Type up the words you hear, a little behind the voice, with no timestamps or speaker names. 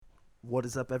What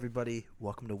is up, everybody?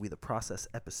 Welcome to We the Process,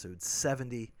 episode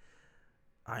 70.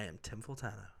 I am Tim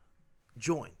Fontana,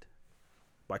 joined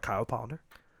by Kyle Ponder.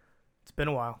 It's been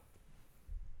a while.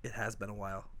 It has been a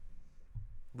while.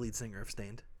 Lead singer of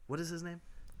Stained. What is his name?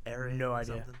 Aaron? No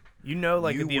idea. Something? You know,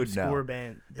 like You the would obscure know.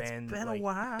 band. It's been like, a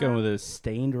while. Going with a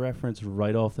Stained reference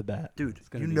right off the bat. Dude,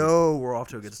 gonna you be- know we're off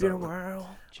to a good It's been start. a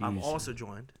while. I'm Jeez. also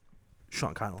joined,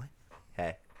 Sean Connolly,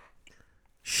 Hey.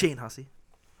 Shane Hussey,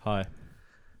 Hi.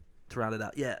 to round it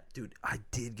out. Yeah, dude, I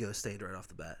did go Stained right off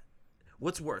the bat.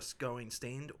 What's worse, going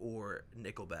Stained or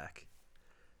Nickelback?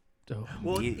 Oh,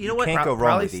 Well, You- you know you what? can't go wrong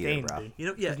Probably with either, Stained, bro. dude. You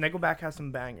know, yeah, Because Nickelback has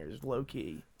some bangers, low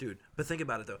key. dude. But think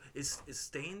about it though. Is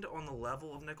Stained on the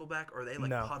level of Nickelback, or are they like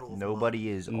No. Puddle of Nobody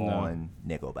is No. on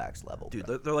Nickelback's level. Mud? Dude,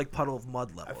 bro. they're like Puddle of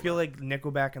Mud level. I feel like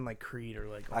Nickelback and like Creed are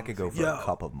like. I on could the go same- for Yo. a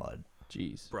cup of mud.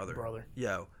 jeez. brother.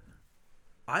 Yo,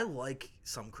 I like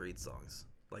some Creed songs.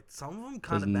 Like some of them Does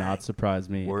kind of not surprise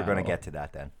me. We're at gonna all. get to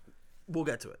that then. We'll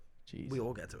get to it. Jeez. We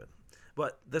will get to it.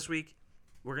 But this week,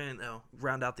 we're gonna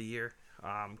round out the year.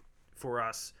 For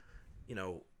us,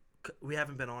 we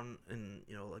haven't been on in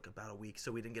like about a week,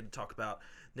 so we didn't get to talk about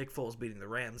Nick Foles beating the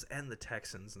Rams and the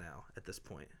Texans now at this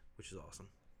point, which is awesome.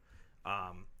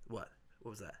 What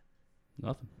was that?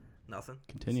 Nothing. Nothing.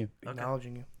 Continue. Okay.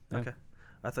 Acknowledging you. Yeah. Okay.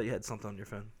 I thought you had something on your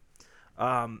phone.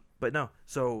 But no.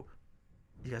 So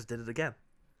you guys did it again.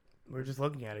 We're just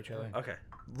looking at each other. Okay.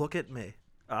 Look at me.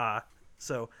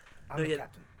 So I'm no, the yeah,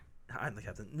 captain. I'm the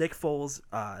captain. Nick Foles,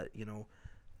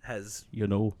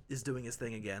 is doing his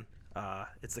thing again.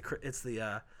 It's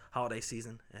the holiday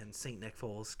season, and Saint Nick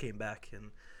Foles came back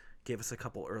and gave us a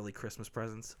couple early Christmas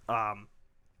presents.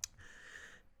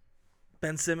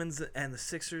 Ben Simmons and the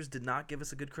Sixers did not give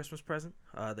us a good Christmas present.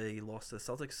 They lost to the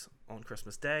Celtics on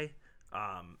Christmas Day.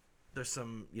 There's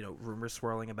some rumors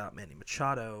swirling about Manny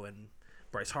Machado and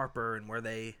Bryce Harper and where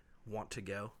they want to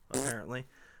go, apparently.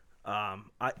 Not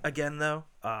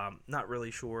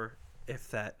really sure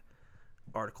if that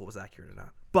article was accurate or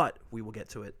not, but we will get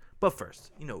to it. But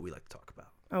first, you know what we like to talk about.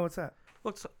 Oh, what's that?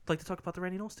 Let's like to talk about the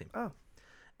Randy Knowles team. Oh.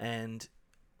 And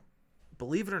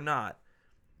believe it or not,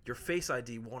 your Face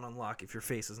ID won't unlock if your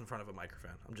face is in front of a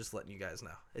microphone. I'm just letting you guys know.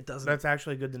 It doesn't. That's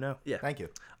actually good to know. Yeah. Thank you.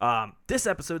 This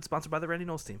episode is sponsored by the Randy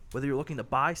Knowles team. Whether you're looking to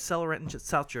buy, sell, or rent in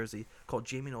South Jersey, call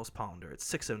Jamie Knowles Pollender at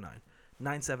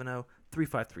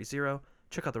 609-970-3530.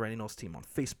 Check out the Randy Knowles team on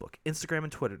Facebook, Instagram,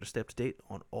 and Twitter to stay up to date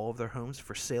on all of their homes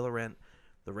for sale or rent.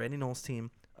 The Randy Knowles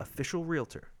team, official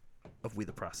realtor of We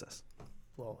the Process.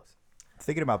 Flawless.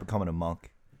 Thinking about becoming a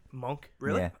monk. Monk?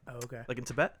 Really? Yeah. Oh, okay. Like in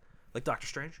Tibet? Like Doctor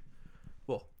Strange?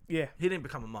 Well, Yeah. he didn't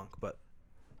become a monk, but,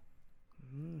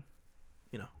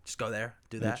 just go there,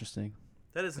 do that. Interesting.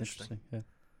 That is interesting. Yeah.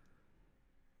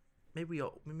 Maybe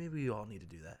we all need to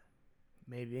do that.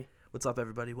 Maybe. What's up,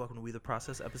 everybody? Welcome to We the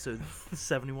Process, episode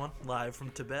 71, live from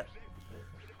Tibet.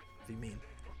 What do you mean?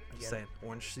 I'm just Yeah. saying,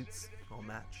 orange suits all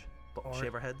match. Orange.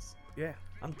 Shave our heads. Yeah.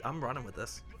 I'm running with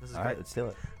this. This is All great. right, let's do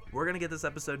it. We're gonna get this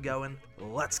episode going.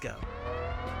 Let's go.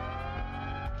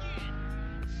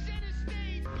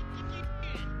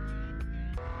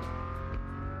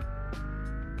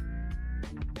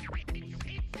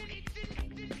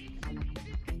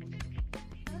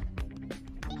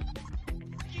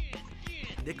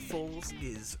 Nick Foles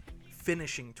is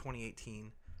finishing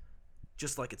 2018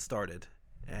 just like it started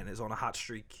and is on a hot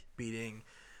streak, beating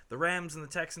the Rams and the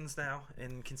Texans now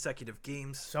in consecutive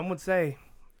games. Some would say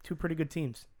two pretty good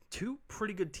teams. Two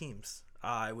pretty good teams.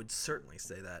 I would certainly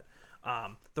say that.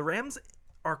 The Rams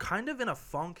are kind of in a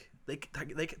funk.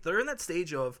 They're in that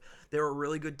stage of they're a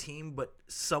really good team, but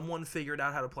someone figured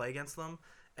out how to play against them,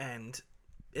 and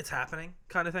it's happening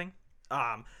kind of thing.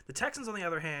 The Texans, on the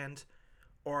other hand,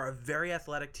 are a very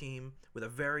athletic team with a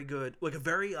very good, like a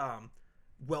very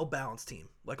well-balanced team,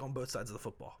 like on both sides of the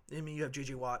football. I mean, you have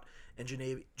J.J. Watt and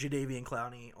Jadeveon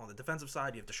Clowney on the defensive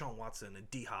side. You have Deshaun Watson and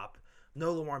D-Hop.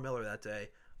 No Lamar Miller that day.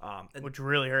 And Which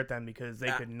really hurt them because they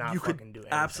could not you fucking could do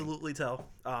anything. absolutely tell.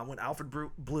 When Alfred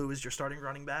Blue is your starting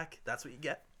running back, that's what you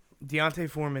get. Deontay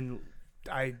Foreman,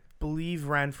 I believe,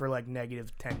 ran for like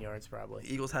negative 10 yards probably.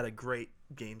 The Eagles had a great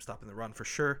game stopping the run for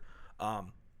sure.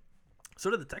 So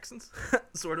did the Texans,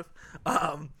 sort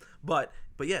of. But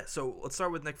yeah, so let's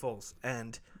start with Nick Foles.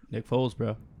 And, Nick Foles,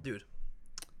 bro. dude,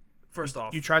 first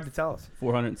off, You tried to tell us.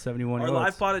 471 our yards.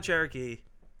 live pod at Cherokee,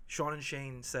 Sean and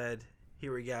Shane said,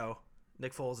 here we go.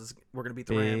 Nick Foles we're going to beat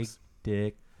the Big Rams.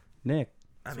 Dick Nick.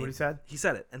 That's what he said? He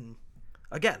said it. And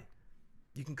again,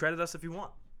 you can credit us if you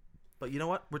want. But you know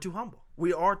what? We're too humble.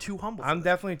 We are too humble. I'm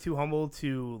definitely too humble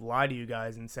to lie to you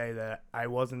guys and say that I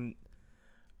wasn't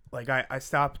like I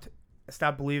stopped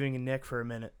believing in Nick for a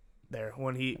minute there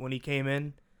when he came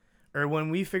in or when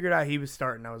we figured out he was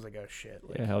starting, I was like, oh shit,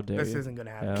 like, Yeah, how dare this you. isn't gonna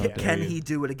Yeah, happen. how again. dare Can you. he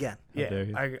do it again? How dare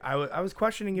you. I was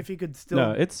questioning if he could still.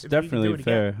 No, it's if he could do definitely it again.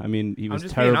 fair. I mean, he I'm was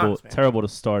just being terrible, honest, man. terrible to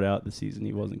start out the season.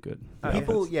 He wasn't good. Oh,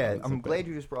 People, Offense- yeah, offense I'm looked glad bad.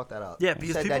 you just brought that up. Yeah, You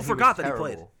because said people he was forgot that he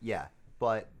played. terrible. Yeah,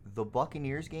 but the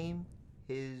Buccaneers game,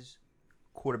 his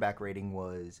quarterback rating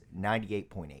was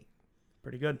 98.8.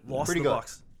 Pretty good. Lost Pretty the good.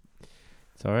 Bucks.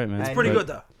 It's all right, man. It's It's pretty but- good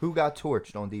though. Who got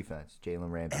torched on defense?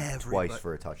 Jalen Ramsey Everybody. twice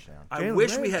for a touchdown. I Jalen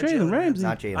wish we had Ramsey. Jalen Jalen Ramsey. Ramsey.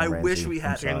 Not Jalen I Ramsey. wish we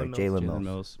had I'm sorry, Jalen Jalen Jalen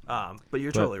Mills. Mills. But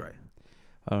you're But- totally right.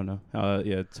 I don't know.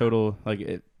 Yeah, total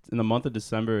in the month of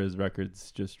December, his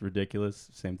record's just ridiculous.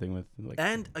 Same thing with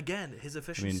And again, his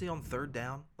efficiency on third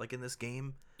down, like in this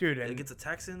game Dude, and against the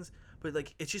Texans, but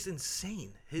like it's just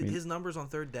insane. mean- His numbers on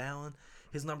third down,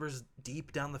 his numbers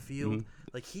deep down the field, Mhm.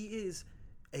 like he is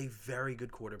a very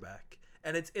good quarterback.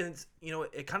 And it's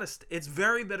it kind of it's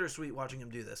very bittersweet watching him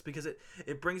do this because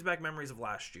it brings back memories of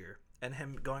last year and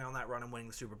him going on that run and winning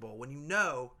the Super Bowl when you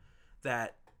know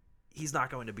that he's not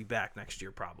going to be back next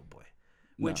year probably,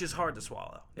 which No. is hard to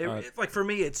swallow. Uh, Like for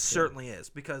me, it certainly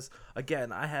is because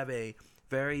again, I have a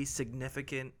very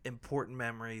significant, important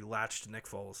memory latched to Nick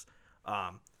Foles.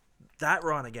 That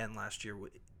run again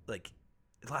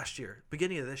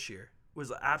beginning of this year,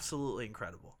 was absolutely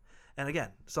incredible. And again,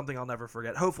 something I'll never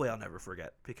forget. Hopefully, I'll never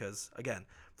forget because again,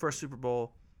 first Super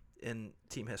Bowl in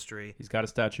team history. he's got a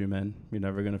statue, man. You're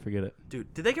never gonna forget it.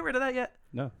 Dude, did they get rid of that yet?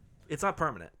 No, It's not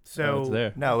permanent. so it's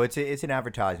there. No, it's an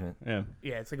advertisement. Yeah,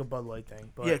 yeah, it's like a Bud Light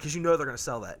thing. But Yeah, because you know they're going to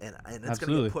sell that, and it's going to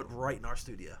Absolutely. get put right in our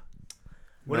studio.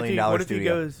 what if $1 he million what if he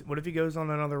studio. goes what if he goes on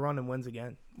another run and wins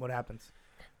again? What happens?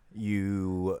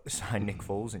 You sign Nick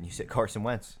Foles and you sit Carson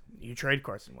Wentz. You trade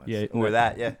Carson Wentz. yeah, Or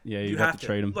that, yeah. Yeah, You you have have to to.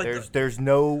 trade him. Like, There's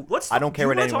no. I don't care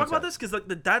what do you anyone want to talk about says. this?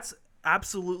 Because that's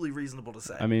absolutely reasonable to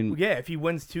say. I mean, Well, yeah, if he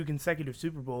wins 2 consecutive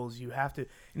Super Bowls, you have to.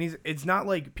 And it's not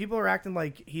like people are acting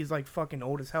like he's like fucking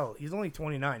old as hell. He's only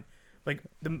 29. Like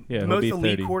the Yeah, he'll most be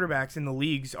elite 30. quarterbacks in the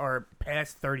leagues are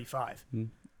past 35.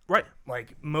 right.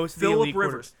 Like most of the Phillip elite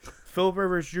Rivers. Phillip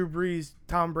Rivers, Drew Brees,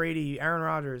 Tom Brady, Aaron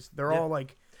Rodgers, they're Yeah. all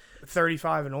like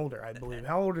 35 and older, I believe.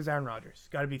 How old is Aaron Rodgers?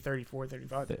 Got to be 34,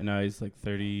 35. no, he's like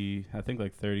 30. I think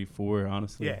like 34.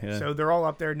 Honestly, Yeah, so they're all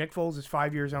up there. Nick Foles is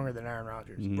 5 years younger than Aaron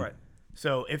Rodgers. Mhm. Right.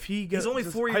 So if he goes, He's only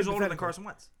just 4 years older than hypothetically- Carson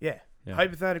Wentz. Yeah. Yeah.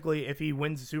 Hypothetically, if he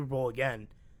wins the Super Bowl again,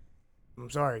 I'm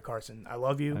sorry, Carson. I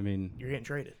love you. I mean, You're getting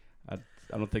traded.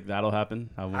 I don't think that'll happen.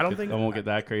 I won't don't get, think- I won't get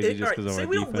that crazy All just right, because of say our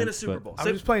we don't win a defense, Super but- Bowl. I'm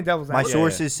Say- just playing devil's My advocate.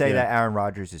 sources say yeah. that Aaron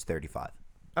Rodgers is 35.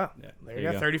 Oh, Yeah, there there you you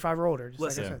go. go. 35 or older, just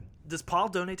Listen, like I said. does Paul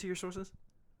donate to your sources?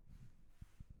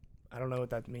 I don't know what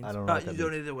that means. I don't know. what You that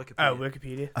donated to Wikipedia. Oh,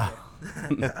 Wikipedia.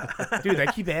 Yeah. Dude, they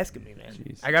keep asking me, man.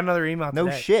 Jeez. I got another email No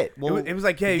today. shit. It Well, was, it was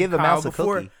like, hey, give a Kyle, mouse a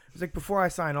before cookie. it was like before I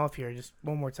sign off here, just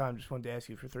one more time, just wanted to ask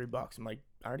you for $3. I'm like,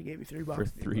 I already gave you $3 for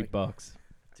dude. $3. Like,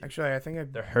 actually, I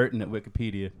think They're hurting at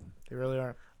Wikipedia. they really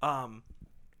are.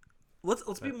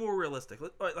 Let's be more realistic.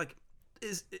 Like,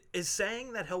 is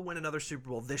saying that he'll win another Super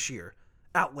Bowl this year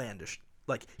outlandish?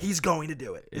 Like he's going to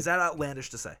do it. Is that outlandish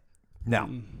to say? No.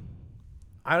 Mm.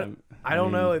 I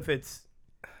don't know mean, if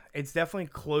it's definitely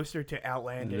closer to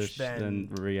outlandish than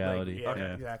reality. Like,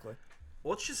 yeah. exactly.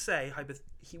 Let's just say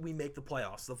we make the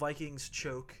playoffs. The Vikings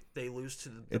choke. They lose to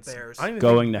the It's Bears. I don't even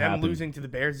Going think to them happen. losing to the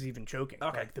Bears is even choking.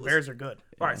 Okay, Like, the listen. Bears are good.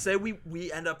 All right, say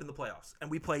we end up in the playoffs and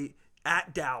we play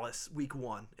at Dallas week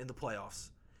 1 in the playoffs,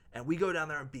 and we go down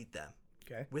there and beat them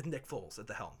Okay. with Nick Foles at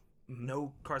the helm. Mm-hmm.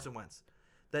 No Carson Wentz.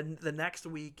 Then the next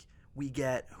week we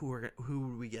get who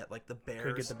would we get? Like the Bears.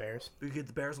 Could get the Bears. We could get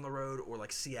the Bears on the road or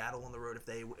like Seattle on the road if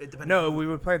they. It depends. No, we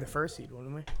would play the first seed,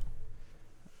 wouldn't we?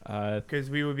 Uh, Because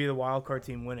we would be the wild card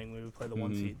team winning. We would play the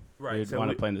one mhm. seed. Right. We'd So want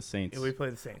we- to play in the Saints. Yeah, we play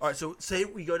the Saints. All right. So say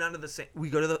we go down to we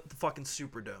go to the fucking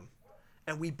Superdome,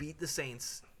 and we beat the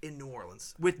Saints in New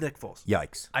Orleans with Nick Foles.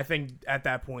 Yikes. I think at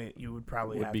that point you would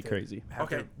probably Would have be to crazy. have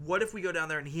Okay. to- What if we go down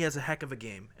there and he has a heck of a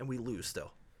game and we lose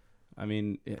still? I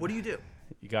mean, What do you do?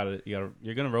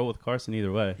 you're gonna roll with Carson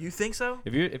either way. You think so?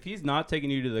 If he's not taking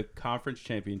you to the conference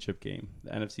championship game,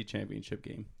 the NFC championship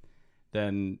game,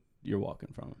 then you're walking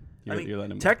from him. You're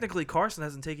letting him. Technically, Carson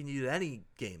hasn't taken you to any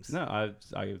games. No, I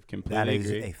completely That is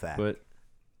agree. a fact. But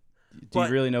do But-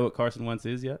 you really know what Carson Wentz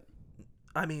is yet?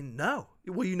 I mean, no.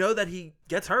 Well, you know that he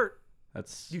gets hurt,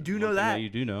 That's You do one know thing that. you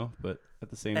do know, but at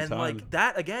the same and time, like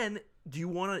that again. Do you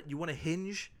want to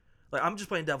hinge? Like I'm just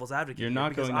playing devil's advocate. You're here not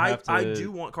because going to I have to- I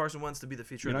do want Carson Wentz to be the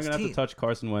future you're of not this gonna have team. to touch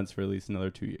Carson Wentz for at least another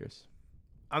 2 years.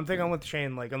 I'm thinking with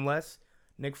Shane, like unless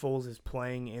Nick Foles is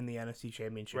playing in the NFC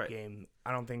Championship Right. game,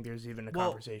 I don't think there's even a Well,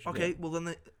 conversation. okay. Well, then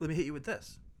let me hit you with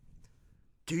this.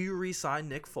 Do you re-sign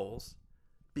Nick Foles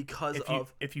because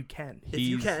If you can. If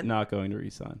you He's can. not going to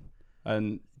resign,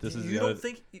 and this is you the don't other.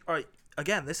 think? All right.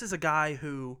 again, this is a guy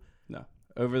who. No.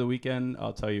 Over the weekend,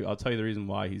 I'll tell you the reason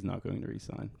why he's not going to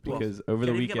resign. Because over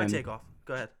the Can't even weekend, get my take off.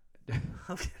 Go ahead.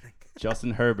 I'm kidding.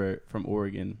 Justin Herbert from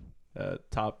Oregon,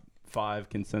 top 5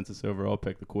 consensus overall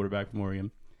pick, the quarterback from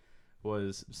Oregon,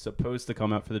 was supposed to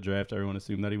come out for the draft. Everyone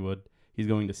assumed that he would. He's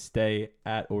going to stay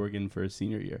at Oregon for his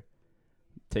senior year,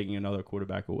 taking another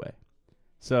quarterback away.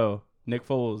 So Nick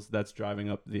Foles, that's driving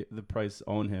up the price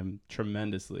on him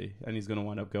tremendously, and he's going to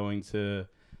wind up going to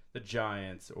the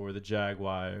Giants or the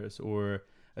Jaguars or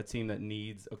a team that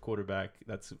needs a quarterback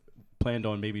that's planned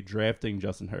on maybe drafting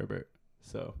Justin Herbert.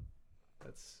 So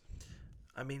that's.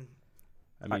 I mean,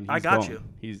 he's I got gone.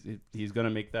 you. He's going to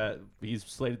make that. He's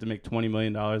slated to make $20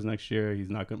 million next year.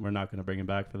 We're not going to bring him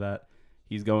back for that.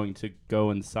 He's going to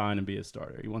go and sign and be a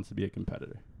starter. He wants to be a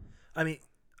competitor. I mean,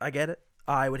 I get it.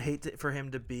 I would hate for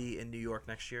him to be in New York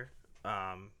next year.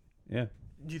 Yeah.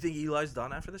 Do you think Eli's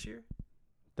done after this year?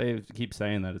 They keep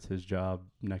saying that it's his job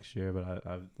next year, but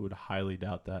I would highly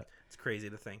doubt that. It's crazy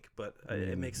to think, but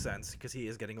it makes sense because he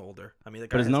is getting older. I mean,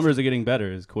 but his numbers are getting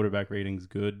better. His quarterback rating's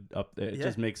good up there. It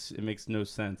just makes no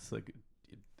sense. Like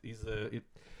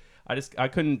I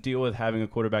couldn't deal with having a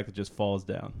quarterback that just falls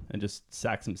down and just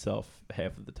sacks himself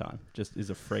half of the time. Just is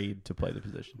afraid to play the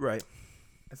position. Right.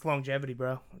 It's longevity,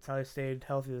 bro. That's how he stayed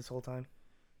healthy this whole time.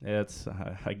 Yeah, it's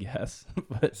I guess.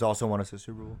 But He's also won us a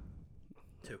Super Bowl.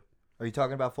 2. Are you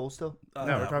talking about Foles still? No,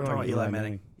 we're talking about Eli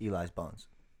Manning. Eli's buns.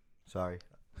 Sorry.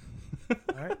 All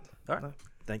right. All right. No.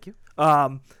 Thank you.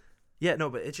 Yeah, no,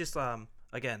 but it's just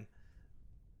again,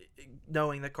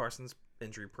 knowing that Carson's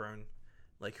injury prone,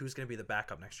 like who's going to be the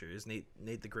backup next year? Is Nate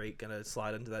the Great going to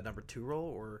slide into that number 2 role,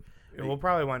 or We'll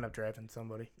probably wind up drafting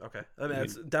somebody. okay? I mean,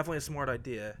 it's definitely a smart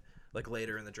idea, like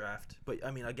later in the draft. But I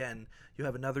mean, again, you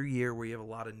have another year where you have a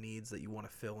lot of needs that you want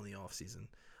to fill in the offseason.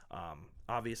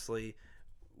 Obviously,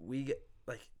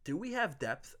 do we have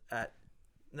depth at?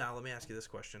 Now, let me ask you this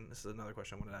question. This is another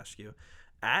question I wanted to ask you.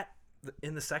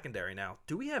 In the secondary now,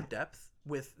 do we have depth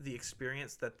with the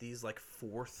experience that these like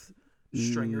 4th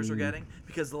stringers are getting?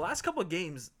 Because the last couple of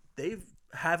games,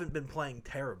 haven't been playing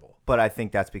terrible. But I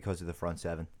think that's because of the front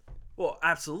 7. Well,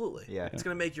 absolutely. Yeah. It's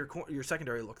going to make your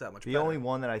secondary look that much The better. only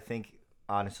one that I think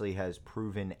honestly has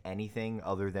proven anything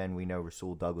other than we know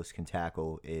Rasul Douglas can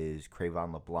tackle is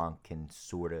Cravon LeBlanc can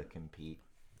sort of compete.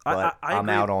 But I'm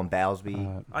agree. out on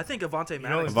Bowsby. I think Avonte You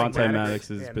know, Maddox. Avonte Maddox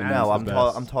has been No, the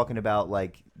best. I'm talking about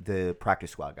like the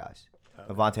practice squad guys.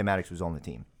 Avonte Maddox was on the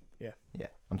team. Yeah. Yeah.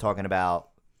 I'm talking about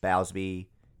Bowsby,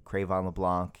 Cravon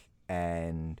LeBlanc,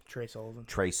 and Trey Sullivan.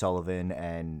 Trey Sullivan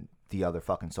and the other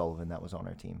fucking Sullivan that was on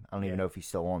our team. I don't even know if he's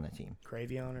still on the team.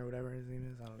 Cravion or whatever his name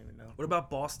is. I don't even know. What about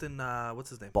Boston?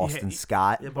 What's his name? Boston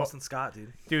Scott Yeah, Boston Scott,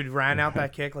 dude. Dude ran out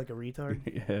that kick like a retard.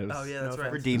 Oh yeah, that's No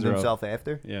right. redeemed Zero. himself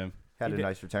after. Yeah. Had He a did.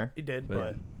 nice return. He did, But-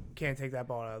 but can't take that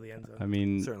ball out of the end zone. I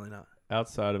mean, Certainly not.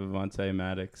 outside of Avonte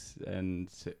Maddox, and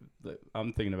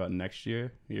I'm thinking about next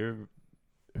year.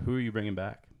 Who are you bringing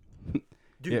back?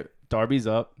 Dude, Yeah, Darby's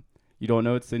up. You don't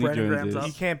know what Sidney Brandon Jones Graham's is. up.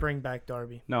 You can't bring back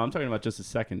Darby. No, I'm talking about just the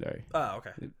secondary. Oh,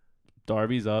 okay.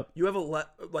 Darby's up. You have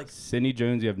like, Sidney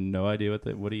Jones, you have no idea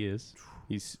what he is.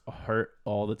 He's hurt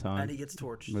all the time. and he gets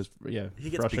torched. He gets frustrating.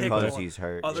 picked Because on he's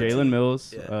hurt. other Jalen team.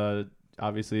 Mills, Yeah.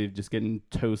 obviously just getting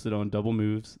toasted on double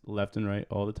moves left and right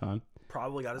all the time.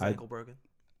 Probably got his I- ankle broken.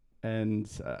 And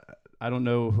I don't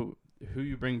know who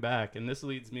you bring back. And this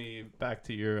leads me back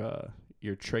to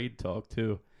your trade talk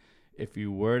too. If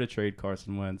you were to trade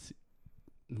Carson Wentz,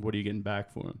 what are you getting back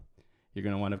for him? You're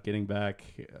going to wind up getting back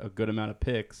a good amount of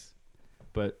picks,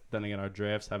 but then again, our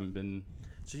drafts haven't been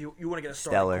So you want to get a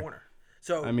starting Stellar. corner.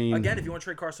 So I mean- again, if you want to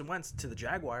trade Carson Wentz to the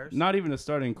Jaguars, not even a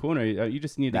starting corner. You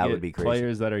just need That to would be get crazy.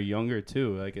 players that are younger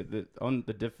too. Like on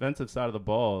the defensive side of the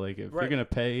ball, like if Right. you're going to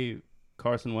pay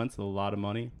Carson Wentz a lot of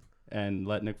money and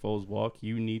let Nick Foles walk,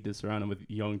 you need to surround him with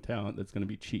young talent that's going to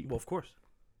be cheap. well, of course.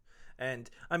 And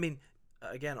I mean,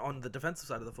 again, on the defensive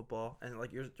side of the football, and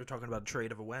like you're talking about a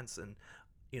trade of a Wentz, and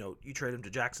you trade him to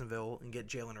Jacksonville and get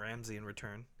Jalen Ramsey in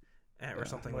return, or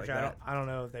something Which like that. I don't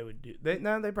know if they would do. They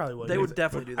probably would. They would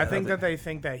definitely do that. I think that they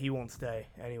think that he won't stay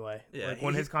anyway. Yeah, like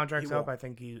when his contract's he up, won't. I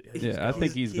think he. Yeah, I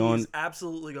think he's going-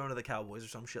 absolutely going to the Cowboys or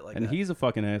some shit like And that. he's a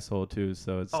fucking asshole too,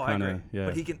 so it's I kind agree. of yeah.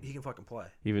 But he can fucking play.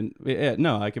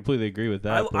 No, I completely agree with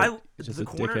that. but it's just the a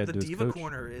corner, dickhead the to his diva coach.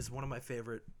 corner is one of my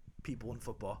favorite people in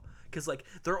football because like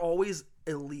they're always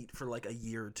elite for like a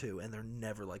year or two, and they're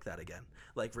never like that again.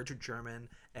 Like Richard Sherman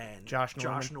and Josh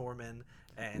Norman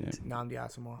and Nnamdi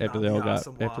Asamoah. After they all got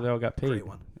Asamoah, paid. great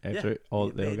one. After Yeah, all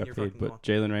you they all paid, got you're paid. fucking But gone.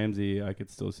 Jalen Ramsey, I could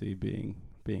still see being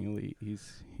elite.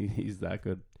 He's that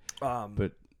good. Um,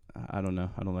 But I don't know.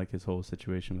 I don't like his whole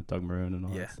situation with Doug Marone and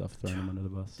all Yeah. that stuff, throwing him under the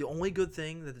bus. The only good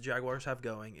thing that the Jaguars have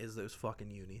going is those fucking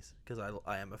unis, because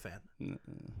I am a fan. N-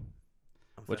 I'm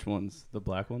a Which fan. ones? The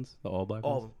black ones? The all black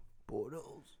All of ones? them.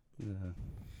 Bortles.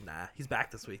 Yeah. Nah, he's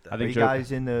back this week though. I Are think you Joe-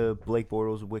 guys in the Blake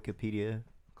Bortles Wikipedia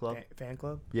club? Fan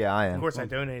club. Yeah, I Of am. course, I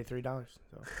donated $3.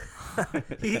 So.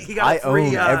 he got I a free,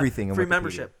 own everything in free Wikipedia.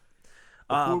 membership.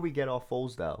 Before we get off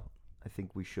Foles, though, I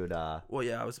think we should. Well,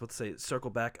 yeah, I was about to say,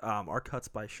 circle back. Our cuts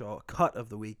by Shaw cut of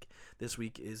the week this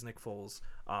week is Nick Foles.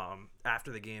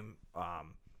 After the game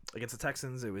against the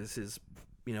Texans, it was his,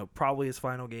 probably his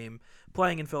final game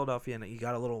playing in Philadelphia, and he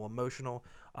got a little emotional.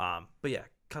 But yeah,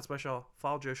 cuts by Shaw.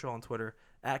 Follow Joe Shaw on Twitter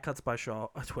at cuts by Shaw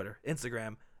on Twitter,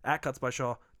 Instagram at cuts by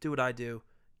Shaw. Do what I do.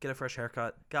 Get a fresh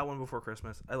haircut. Got one before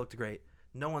Christmas. I looked great.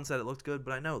 No one said it looked good,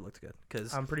 but I know it looked good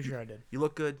because I'm pretty sure I did. you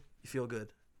look good. You feel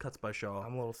good. Cuts by Shaw.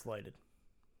 I'm a little slighted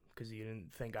because you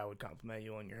didn't think I would compliment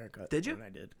you on your haircut. Did you? And I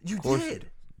did. You course did.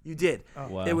 You did. Oh.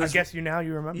 Wow. It was. I guess you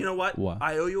remember. You know what? Wow.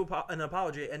 I owe you an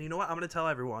apology, and you know what? I'm going to tell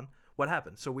everyone what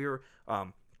happened. So we were,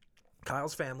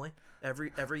 Kyle's family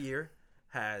every year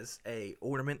has a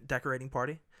ornament decorating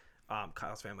party.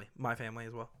 Kyle's family, my family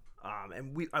as well.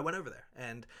 And I went over there,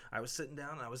 and I was sitting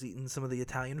down, and I was eating some of the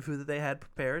Italian food that they had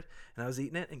prepared, and I was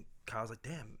eating it, and Kyle's like,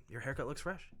 "Damn, your haircut looks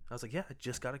fresh." I was like, "Yeah, I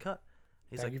just got a cut."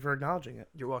 He's Thank like, you for acknowledging it.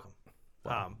 "You're welcome."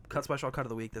 Cut special cut of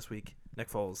the week this week. Nick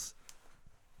Foles,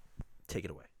 take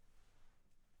it away.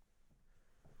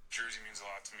 Jersey means a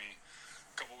lot to me.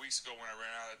 A couple weeks ago when I ran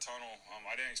out of the tunnel,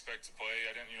 I didn't expect to play.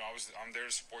 I'm there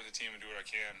to support the team and do what I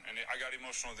can. And I got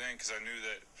emotional then because I knew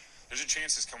that there's a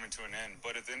chance it's coming to an end.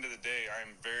 But at the end of the day, I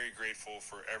am very grateful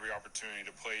for every opportunity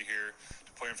to play here,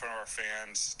 to play in front of our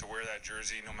fans, to wear that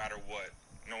jersey no matter what.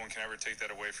 No one can ever take that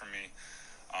away from me.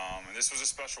 And this was a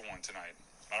special one tonight.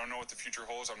 I don't know what the future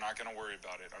holds. I'm not going to worry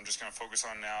about it. I'm just going to focus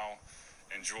on now,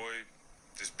 enjoy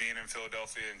just being in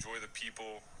Philadelphia, enjoy the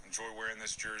people, enjoy wearing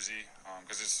this jersey,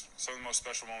 because it's some of the most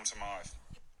special moments of my life.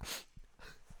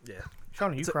 Yeah,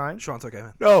 Sean, are you crying? Sean's okay,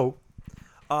 man. No.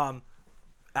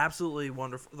 Absolutely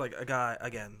wonderful. Like a guy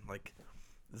again, like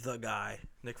the guy,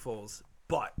 Nick Foles.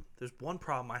 But there's one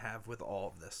problem I have with all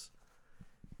of this.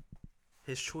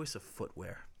 His choice of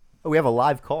footwear. Oh, we have a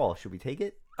live call. Should we take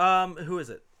it? Who is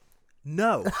it?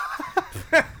 No.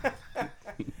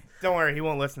 Don't worry, he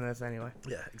won't listen to this anyway.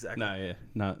 Yeah, exactly. No, yeah,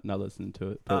 not listening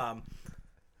to it. But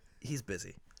He's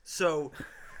busy. So,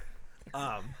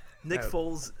 Nick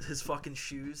Foles, his fucking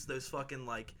shoes, those fucking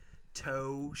like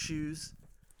toe shoes.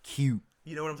 Cute.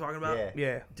 You know what I'm talking about? Yeah.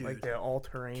 Yeah, Dude. like the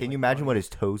all-terrain. Can you imagine what his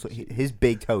toes? His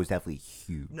big toe is definitely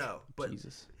huge. No, but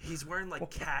Jesus. he's wearing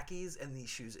like khakis and these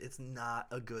shoes. It's not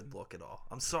a good look at all.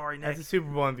 I'm sorry, Nick. That's a Super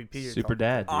Bowl MVP. you're Super talking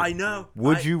dad. Dude. I know.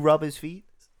 Would you rub his feet?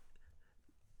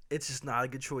 It's just not a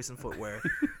good choice in footwear.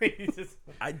 about. He's just-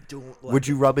 I don't like Would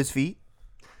you rub his feet?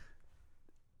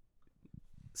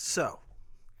 So,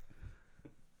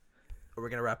 are we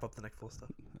going to wrap up the Nick Foles stuff?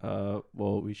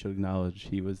 Well, we should acknowledge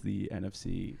he was the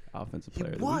NFC Offensive He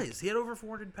Player of the Week. was. He had over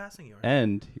 400 passing yards.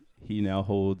 And he now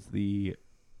holds the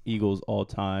Eagles'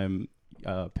 all-time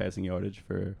passing yardage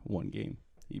for one game.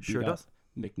 He beat Sure out does.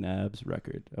 McNabb's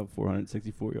record of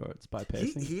 464 yards by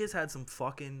passing. He has had some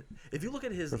fucking. If you look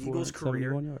at his for Eagles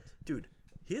career, 471 yards. dude,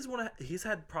 he's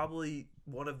had probably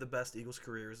one of the best Eagles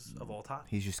careers of all time.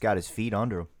 He's just got his feet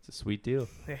under him. It's a sweet deal.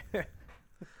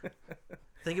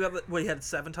 Think about he had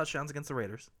 7 touchdowns against the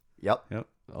Raiders. Yep. Yep.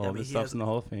 All I of mean, his he stuff's has- in the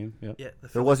Hall of Fame. Yep. Yeah, the There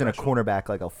Philly wasn't special. a cornerback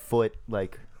like a foot,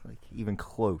 like even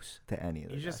close to any of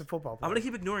them. He's just a football player. I'm gonna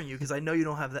keep ignoring you because I know you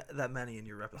don't have that many in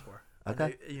your repertoire. I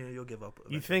Okay. know you'll give up.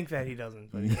 You think that he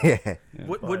doesn't, but Yeah. Yeah.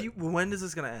 What do you? When is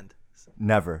this gonna end?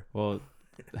 Never. Well,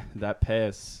 that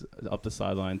pass up the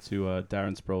sideline to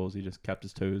Darren Sproles, he just kept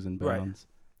his toes in Right. bounds.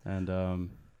 And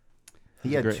He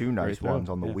was a had great- two nice great throw. ones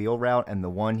on the Yeah. wheel route, and the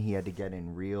one he had to get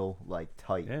in real like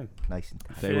tight, Yeah. nice and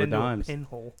tight. They fit were into a dimes.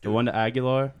 pinhole. The one to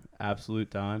Aguilar, absolute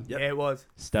dime. Yep. Yeah, it was.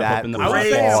 Step That up in the was I was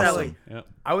Great saying, selling. Yep.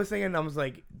 I was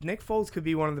like, Nick Foles could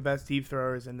be one of the best deep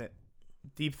throwers in the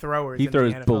deep throwers. He in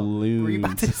throws the NFL. Were you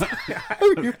about balloons. to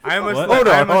say- I almost What? Hold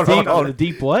on, I almost hold on, slipped hold up. The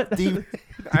deep what? Deep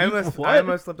I almost What? I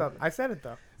almost slipped up. I said it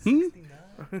though.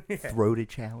 Yeah. throated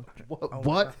challenge. Oh, What?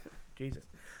 wow. Jesus.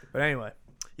 But anyway,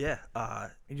 Yeah,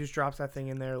 he just drops that thing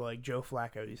in there like Joe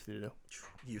Flacco used to do.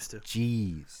 used to.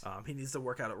 Jeez. He needs to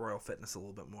work out at Royal Fitness a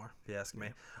little bit more, if you ask me.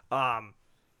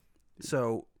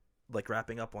 So, like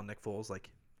wrapping up on Nick Foles, like,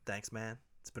 thanks, man.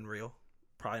 It's been real.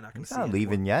 Probably not gonna He's see not you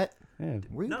leaving anymore. yet. Yeah.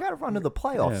 We No. got to run to the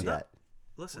playoffs Yeah. yet.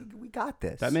 Listen, We got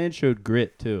this. That man showed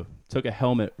grit too. Took a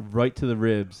helmet right to the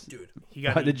ribs. dude. He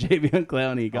Got got the Javion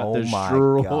Clowney. Got Oh my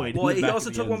destroyed. God. in Well, the he back also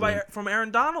of the took one end zone. from Aaron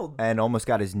Donald. and almost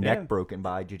got his neck Yeah. broken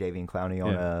by Jadeveon Clowney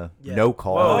on Yeah. a Yeah. no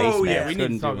call Whoa, face yeah, mask. we need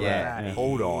to talk about Yeah, that.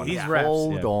 hold on. These Yeah. refs.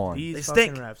 Hold Yeah. on. These They fucking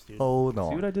stink. refs, dude. Hold See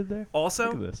what on. I did there? Also,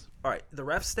 Look at this. all right, the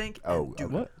refs stink. Oh, and,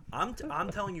 dude, what? I'm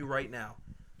telling you right now,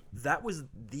 that was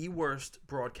the worst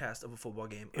broadcast of a football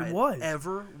game It I was.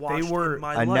 ever watched were- in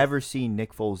my I life. never seen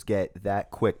Nick Foles get that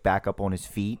quick back up on his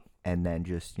feet and then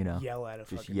just Yell at a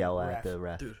just fucking yell ref. at the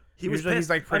ref. Dude, he was Usually pissed. he's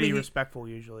like pretty I mean, respectful.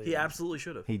 Usually he absolutely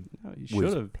should have. He No, you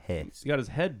was should have. pissed. He got his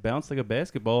head bounced like a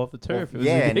basketball off the turf. It was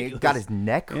Yeah, and he ridiculous. got his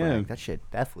neck cracked. Yeah. That shit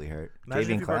definitely hurt. Imagine if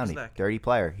Jadeveon he broke his Clowney, neck. dirty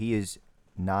player. He is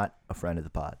not a friend of the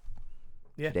pod.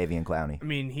 Yeah. Jadeveon Clowney. I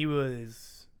mean, he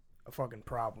was a fucking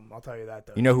problem. I'll tell you that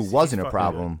though. You know who He's wasn't a fucking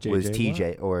problem good. was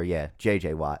J.J.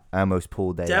 JJ Watt. I almost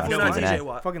pulled that. Definitely not J.J. TJ Watt.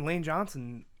 Watt. Fucking Lane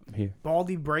Johnson, Here.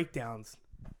 baldy breakdowns.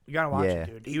 You gotta watch Yeah. it,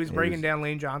 dude. He was It breaking was- down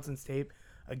Lane Johnson's tape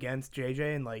against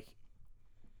JJ, and like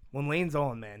when Lane's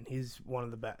on, man, he's one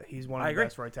of the best. He's one of I the agree.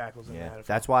 best right tackles in the Yeah, NFL.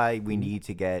 that's why we need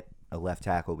to get a left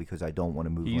tackle because I don't want to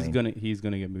move. He's Lane. gonna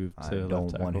get moved I to don't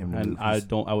left tackle, want him to and move.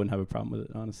 I wouldn't have a problem with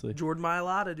it honestly. Jordan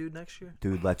Mailata, dude, next year.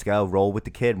 Dude, let's go. Roll with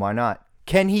the kid. Why not?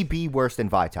 Can he be worse than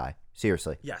Vitae?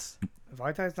 Seriously. Yes.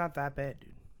 Vitai's not that bad, dude.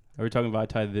 Are we talking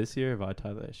Vitae this year or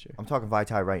Vitae last year? I'm talking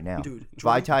Vitae right now. Dude,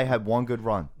 Vitae had one good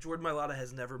run. Jordan Mailata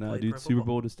has never No, played dude, pro Super football.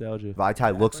 Bowl nostalgia.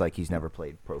 Vitae looks like he's never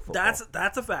played pro football.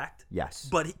 That's a fact. yes.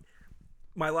 But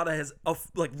Mailata has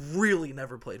really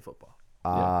never played football.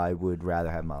 I would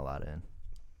rather have Mailata in.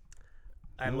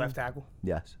 At left tackle,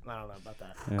 Yes. I don't know about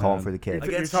that. Calling for the kid.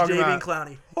 You're Against talking Javion about-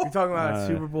 Clowney. You're talking about a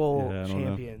Super Bowl yeah, I don't know.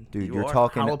 champion. Dude, You you're are.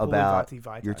 talking Halapoulivaati about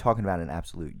Vitae. you're talking about an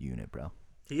absolute unit, bro.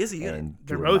 He is a unit. And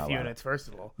They're Jordan both Mailata. units, first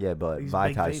of all. Yeah, but He's a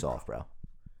big Vitae's baby. soft, bro. All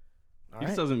He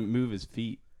just right. doesn't move his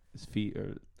feet. His feet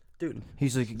are. Dude,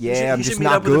 He's like, should- yeah, I'm he should just meet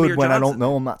not up with Amir good when I don't Johnson.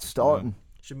 know I'm not starting.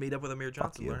 should meet up with Amir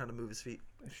Johnson, you. learn how to move his feet.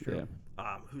 That's true.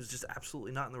 Yeah. Who's just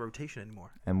absolutely not in the rotation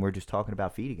anymore. And we're just talking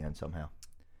about feet again somehow.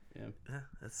 Yeah. Yeah,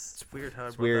 that's weird how I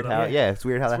It's brought weird that how up. it's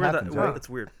weird how It's that weird happens, well, right? it's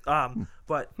weird.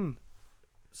 But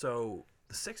so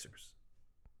the Sixers.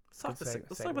 Let's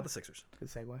talk about the Sixers. Good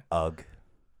segue. Ugh.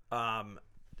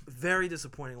 Very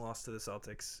disappointing loss to the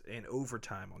Celtics in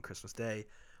overtime on Christmas Day.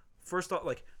 First off,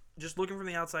 like just looking from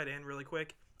the outside in really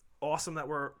quick, awesome that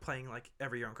we're playing like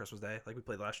every year on Christmas Day, like we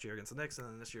played last year against the Knicks and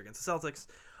then this year against the Celtics.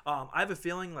 I have a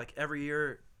feeling like every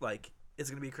year, like it's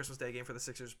gonna be a Christmas Day game for the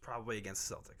Sixers, probably against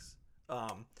the Celtics.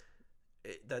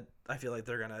 That I feel like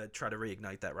they're gonna try to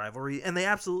reignite that rivalry, and they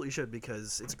absolutely should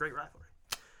because it's a great rivalry.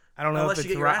 I don't know Unless if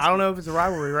you it's get your ass I don't beat. know if it's a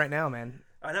rivalry right now, man.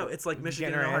 I know it's like We're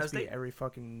Michigan getting and our Ohio ass beat State. every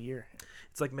fucking year.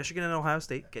 It's like Michigan and Ohio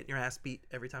State getting your ass beat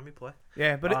every time we play.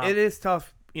 Yeah, but Um, it is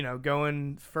tough,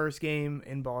 going first game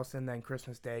in Boston, then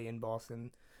Christmas Day in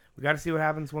Boston. We got to see what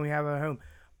happens when we have it at home.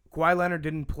 Kawhi Leonard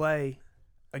didn't play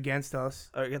against us.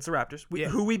 Against the Raptors, Yeah.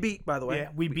 who we beat, by the way. Yeah,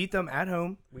 we beat them at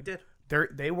home. We did.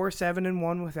 They were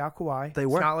 7-1 without Kawhi. They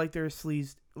were. It's not like they're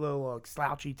a little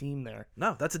slouchy team there.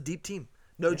 No, that's a deep team.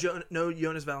 No, no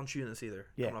Jonas Valanciunas either.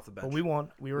 Yeah, Coming off the bench. but we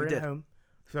won. We were We at did. home.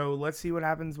 So let's see what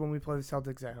happens when we play the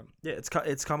Celtics at home. Yeah,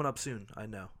 it's coming up soon. I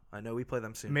know we play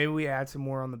them soon. Maybe we add some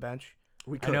more on the bench.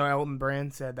 We I could. know Elton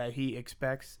Brand said that he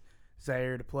expects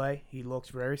Zaire to play. He looks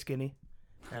very skinny.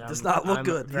 And Does not look I'm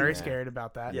good. Very Yeah. scared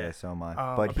about that. Yeah, so am I.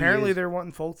 But apparently he is, they're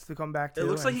wanting Fultz to come back too. It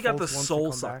looks like and he got Fultz the wants to soul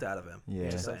come sucked back. out of him. yeah.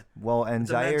 Just saying. Well, and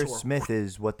It's a Zaire mentor. Smith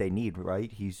is what they need, right?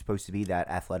 He's supposed to be that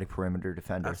athletic perimeter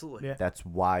defender. Absolutely. Yeah. That's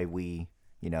why we,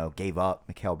 gave up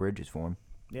Mikal Bridges for him.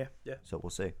 Yeah. So we'll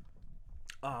see.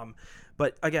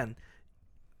 But again,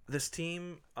 this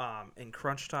team in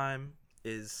crunch time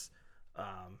is,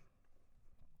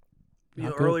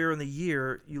 Not good. earlier in the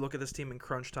year, you look at this team in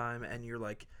crunch time and you're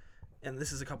like, and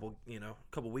this is a couple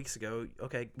weeks ago.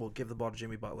 Okay, we'll give the ball to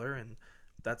Jimmy Butler, and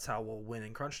that's how we'll win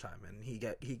in crunch time. And he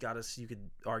got us. You could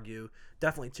argue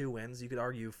definitely 2 wins. You could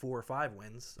argue 4 or 5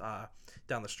 wins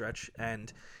down the stretch.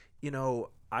 And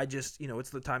I just it's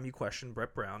the time you question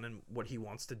Brett Brown and what he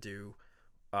wants to do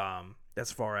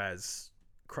as far as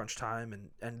crunch time and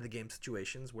end of the game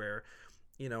situations where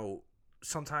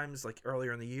sometimes like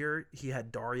earlier in the year he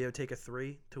had Dario take a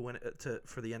 3 to win it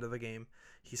for the end of the game.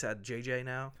 He's had JJ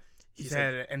now. He's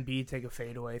had Embiid take a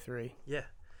fadeaway 3. Yeah.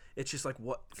 It's just like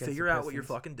Against figure the out what you're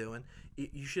Pistons. fucking doing.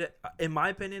 You should, in my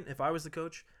opinion, if I was the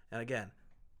coach, and again,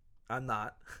 I'm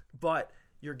not, but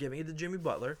you're giving it to Jimmy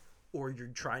Butler or you're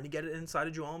trying to get it inside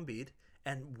of Joel Embiid,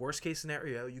 and worst case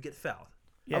scenario, you get fouled.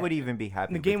 Yeah. I would even be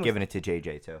happy The with game was- giving it to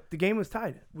JJ too. The game was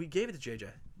tied. We gave it to JJ.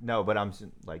 No, but I'm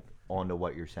like on to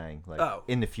what you're saying. Like Oh.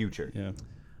 in the future. Yeah.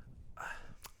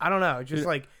 I don't know. Just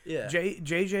like Yeah.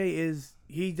 JJ is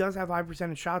he does have high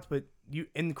percentage shots, but you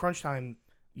in the crunch time,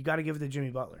 you got to give it to Jimmy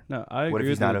Butler. No, I agree. What if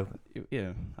he's with not the- open?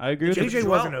 Yeah, I agree with JJ the,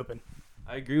 wasn't open.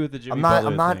 I agree with the Jimmy I'm not.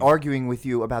 Butler I'm not thing. arguing with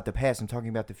you about the past. I'm talking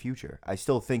about the future. I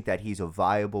still think that he's a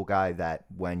viable guy. That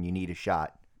when you need a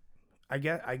shot, I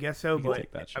guess so, You can but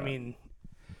take that I shot. mean,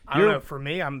 I don't You're- know. For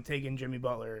me, I'm taking Jimmy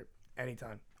Butler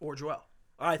anytime. Or Joel.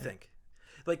 I think.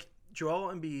 Like,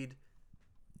 Joel Embiid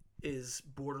is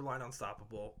borderline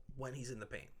unstoppable when he's in the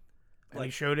paint. And he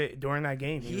Like, showed it during that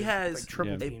game. he was, has like,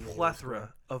 triple a teamed when he was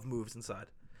plethora of moves inside.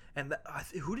 And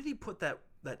who did he put that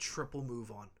triple move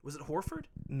on? Was it Horford? scoring.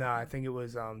 No, I think it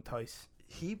was Tice.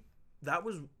 That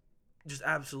was just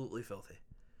absolutely filthy.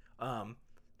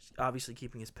 Obviously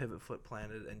keeping his pivot foot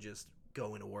planted and just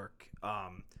going to work.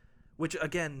 Which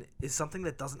again is something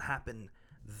that doesn't happen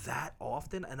that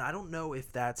often, and I don't know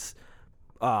if that's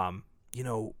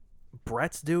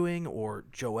Brett's doing or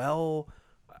Joel.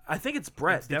 I think it's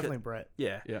Brett. It's definitely Brett.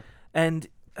 Yeah. Yeah. And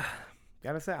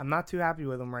Gotta say, I'm not too happy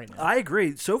with him right now. I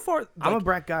agree. So far, I'm a like,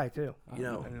 Brett guy too. And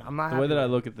I'm not The happy way that I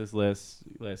with look at this last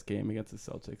game against the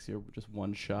Celtics, you're just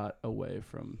one shot away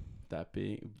from that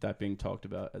being talked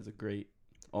about as a great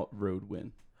road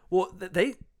win. well,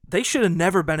 they should have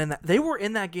never been in that. They were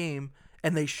in that game,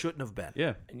 and they shouldn't have been.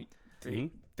 Yeah.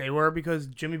 it. They were because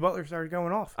Jimmy Butler started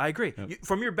going off. I agree. Yep.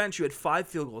 From your bench, you had 5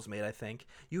 field goals made. I think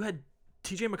you had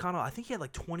T.J. McConnell. I think he had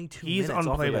like 22 He's minutes off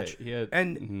the unplayable. bench. He had,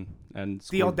 And and The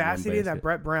scored one audacity that basket.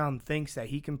 Brett Brown thinks that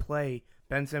he can play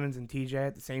Ben Simmons and TJ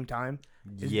at the same time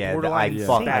is yeah, I borderline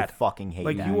fuck, insane. I fucking hate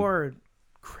Like, that. you are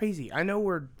crazy. I know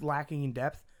we're lacking in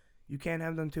depth. You can't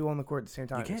have them two on the court at the same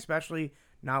time, can't. especially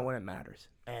not when it matters.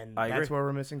 And I that's agree. where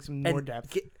we're missing some And more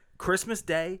depth. Christmas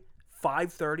Day,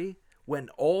 5:30, when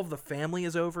all of the family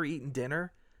is over eating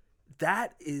dinner.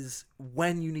 That is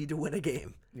when you need to win a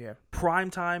game. Yeah. Prime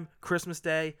time, Christmas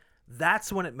Day,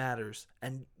 that's when it matters.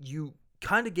 And you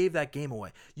kind of gave that game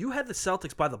away. You had the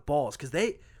Celtics by the balls because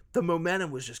the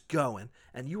momentum was just going,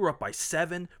 and you were up by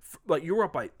 7. Like, you were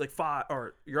up by like 5,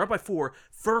 or you're up by 4.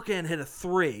 Furkan hit a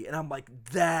 3, and I'm like,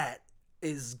 that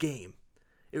is game.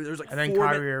 There was like And then 4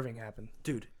 Kyrie Irving happened.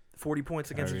 dude, 40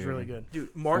 points against He's Kyrie really good. dude.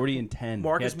 40 and 10. He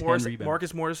Marcus had 10 Morris. rebounds.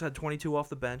 Marcus Morris had 22 off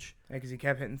the bench. Because he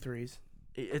kept hitting threes.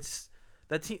 It's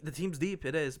that team. The team's deep.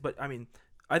 It is, but I mean,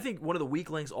 I think one of the weak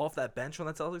links off that bench on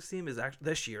that Celtics team is actually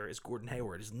this year is Gordon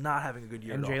Hayward. Is not having a good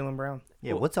year And at all. Jaylen Brown.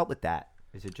 Yeah, what's up with that?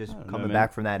 Is it just I don't know, coming man.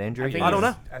 back from that injury? I don't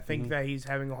know. I think that he's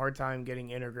having a hard time getting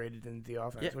integrated into the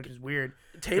offense, Yeah. which is weird.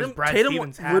 Tatum. Brad Tatum.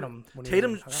 Stevens had him when he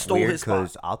Tatum was in stole Weird, his spot.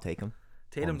 because I'll take him.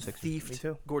 Tatum the Sixers. Me thiefed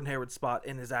too. Gordon Hayward's spot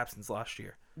in his absence last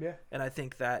year. Yeah. And I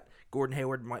think that Gordon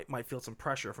Hayward might feel some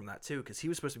pressure from that too, because he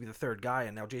was supposed to be the third guy,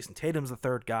 and now Jason Tatum's the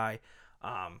third guy.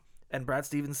 And Brad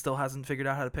Stevens still hasn't figured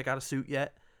out how to pick out a suit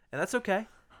yet, and that's okay.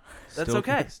 That's Still-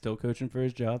 okay. Still coaching for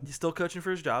his job. He's still coaching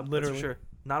for his job, Literally. that's for sure.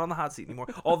 Not on the hot seat anymore.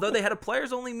 Although they had a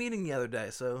players only meeting the other day,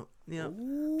 so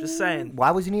just saying.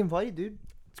 Why wasn't he invited, dude?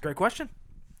 It's a great question.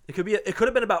 It could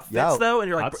have been about fits Yo. though, and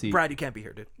you're like, Hot seat. Brad, you can't be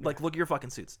here, dude. Like, look at your fucking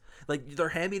suits. Like, they're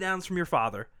hand me downs from your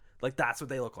father. Like, that's what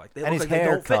they look like. They And look his like they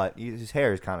don't fit. haircut, his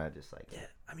hair is kind of just like. Yeah,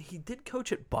 I mean, he did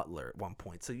coach at Butler at one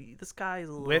point, so this guy is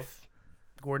a little. With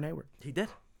Gordon Hayward. He did.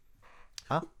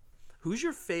 Huh? Who's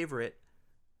your favorite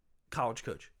college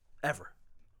coach ever?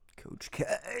 Coach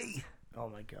K. Oh,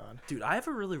 my God. Dude, I have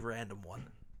a really random one.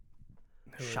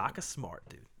 Who is it? Shaka Smart,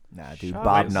 dude. Nah, dude, Shot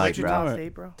Bob right Knight, Wichita bro. State.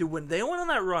 State, bro. Dude, when they went on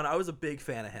that run, I was a big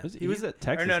fan of him. He's at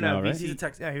Texas Or no, now, right? VC, He's a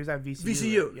Texas. Yeah, he was at VCU.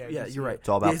 VCU. Yeah, VCU. you're right. It's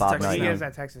all about He's Bob Texas Knight. He now. now. is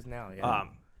at Texas now, yeah.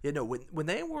 Yeah, no, when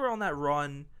they were on that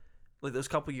run, like those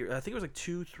couple years, I think it was like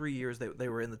 2-3 years they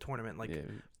were in the tournament, like Yeah.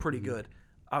 pretty good.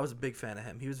 I was a big fan of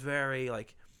him. He was very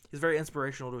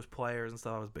inspirational to his players and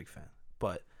stuff. I was a big fan.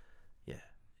 But yeah,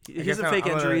 he guess doesn't I'm fake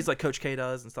a- injuries like Coach K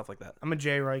does and stuff like that. I'm a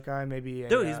Jay Wright guy, maybe.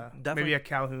 Dude, he's definitely- maybe a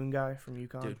Calhoun guy from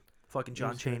UConn. Dude, fucking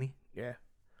John He's good. Chaney. Yeah.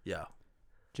 Yeah,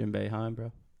 Jim Boeheim,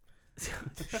 bro.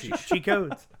 Cheat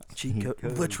codes. cheat code,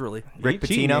 code. literally. Rick Ain't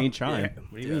cheating, Pitino? ain't trying. Yeah.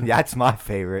 What do you mean? That's my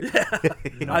favorite.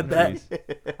 I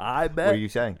bet. I What are bet. you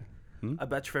saying? I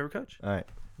bet your favorite coach. All right.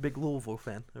 Big Louisville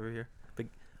fan over here.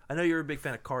 I know you're a big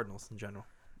fan of Cardinals in general.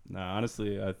 Nah,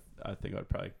 honestly, I think I'd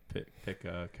probably pick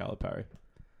Calipari.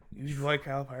 You like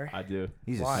Calipari? I do.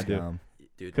 He's a Why? scum.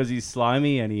 Dude, Because he's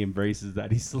slimy and he embraces that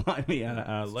he's slimy, and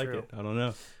I like true. it. I don't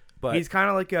know. but He's kind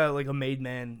of like a made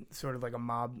man, sort of like a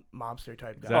mobster type guy.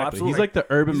 Exactly. absolutely. He's like the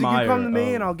Urban He's like, Meyer. you come to me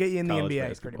of and I'll get you in the college NBA,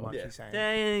 basketball. pretty much. yeah. He's saying.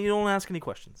 Yeah, you don't ask any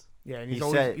questions. Yeah, and He he's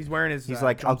said- he's wearing his. He's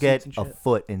like, I'll get jumpsuits a and shit.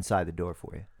 foot inside the door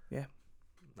for you.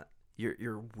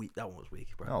 You're weak. That one was weak,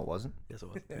 bro. No, it wasn't. Yes, it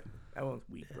was. That one's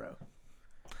weak, bro.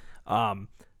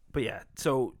 But yeah,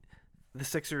 so the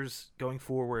Sixers going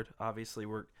forward, obviously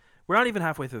we're We're not even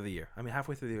halfway through the year. I mean,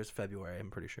 halfway through the year is February,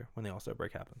 I'm pretty sure, when the All-Star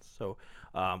break happens. So,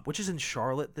 which is in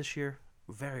Charlotte this year.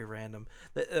 Very random.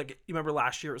 You remember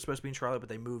last year it was supposed to be in Charlotte, but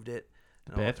they moved it.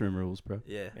 Bathroom rules, bro.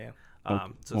 Yeah. Yeah. So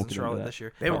Won't it's in get into Charlotte that. this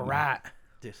year. They were right.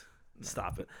 Dude,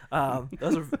 stop it.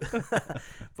 Those are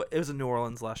but it was in New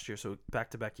Orleans last year, so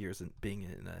back-to-back years and being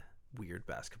in a weird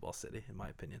basketball city, in my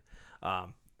opinion.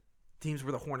 Teams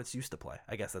where the Hornets used to play.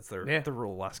 I guess that's the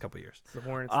rule the last couple of years. The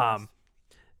Hornets.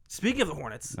 Speaking of the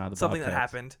Hornets, the something that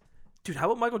Bobcats. happened. Dude, how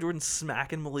about Michael Jordan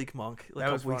smacking Malik Monk a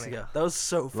That was couple weeks funny. ago? That was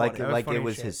so funny. Like funny it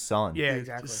was shit. his son. Yeah, Dude,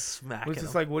 exactly. just It smacking was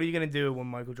just him. like, what are you gonna do when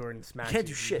Michael Jordan smacks Can't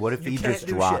you? do shit. What if You he can't just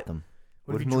do dropped shit. him?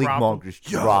 What What if if he Malik dropped Monk him? just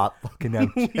dropped fucking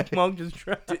out? Malik Monk just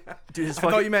dropped. Dude, his I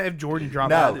thought fucking, you meant if Jordan dropped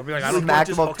No, out. I'd be like, I Malik don't Monk smack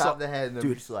just him up hooks top up- of the head and then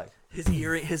Dude. just like.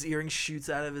 his earring shoots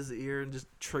out of his ear and just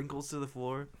trickles to the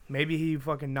floor. Maybe he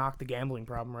fucking knocked the gambling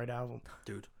problem right out of him.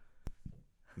 Dude,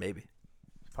 maybe.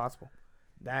 It's possible.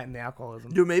 That and the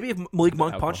alcoholism. Dude, maybe if Malik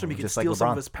Monk punched him, he Alcohol. could Just like steal some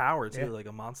LeBron. of his power too, Yeah. like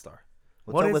a Monstar.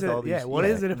 What's What up is with it- all these? yeah, what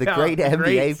is it the about great the NBA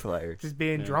greats? players? Just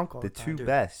being drunk all the The time. two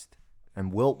best.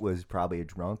 And Wilt was probably a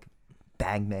drunk.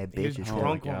 Bang that He was bitch.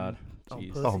 drunk Oh my on- God. on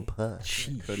Jeez. pussy. Oh, puss.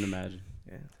 Couldn't imagine.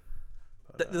 Yeah.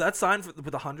 That sign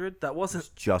with 100, that wasn't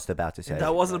Just about to say.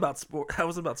 that wasn't about sport. That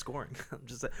wasn't about scoring. I'm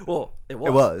just saying. Well, it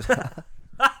was. It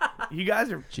was. You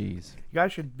guys are. Jeez. You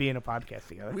guys should be in a podcast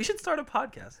together. We should start a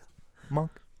podcast. Monk.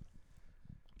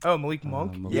 Oh, Malik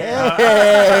Monk. Malik-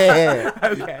 Yeah.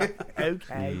 Okay.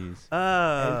 Okay.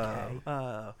 Jeez.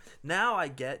 Oh. Now I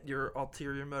get your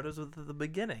ulterior motives with the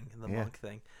beginning, the Yeah. Monk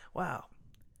thing. Wow.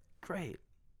 Great.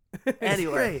 It's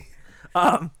Anyway.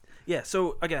 great. Yeah,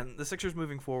 so again, the Sixers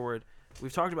moving forward,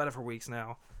 we've talked about it for weeks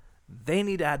now. They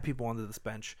need to add people onto this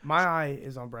bench. My eye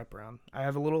is on Brett Brown. I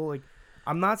have a little like.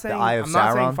 I'm not saying. eye of I'm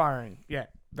not saying Sauron? firing. Yeah,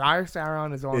 the eye of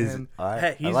Sauron is on him. All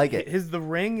right. Hey, I like it. The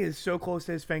ring is so close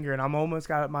to his finger, and I'm almost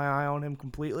got my eye on him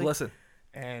completely. Listen,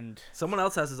 And someone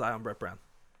else has his eye on Brett Brown.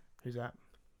 who's that?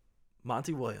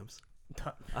 Monty Williams.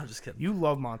 I'm just kidding. You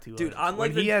love Monty Williams. Dude,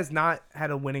 unlike he the- has not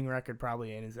had a winning record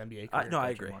probably in his NBA career. No, I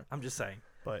question agree. mark. I'm just saying.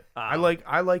 But I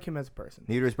like him as a person.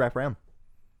 Neither is Brett Brown.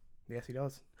 Yes, he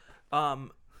does.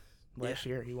 Last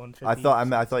Year he won 50. I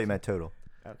thought you meant total.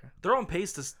 Okay. they're on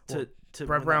pace to Brett win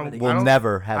that Brown many I We'll don't-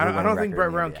 never have. I a don't winning think record Brett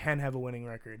in the Brown NBA. can have a winning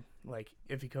record like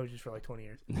if he coaches for like 20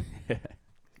 years.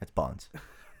 That's Bonds.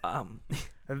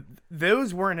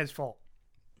 Those weren't his fault.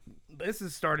 This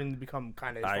is starting to become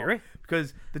kind of his I fault. agree.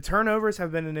 Because the turnovers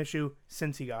have been an issue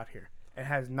since he got here. It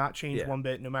has not changed Yeah. one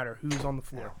bit, no matter who's on the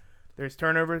floor. There's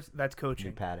turnovers. That's New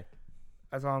coaching. Paddock.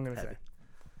 That's all I'm gonna say.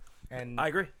 And I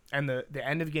agree. and the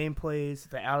end of game plays,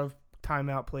 the out of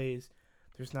timeout plays.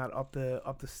 There's not up the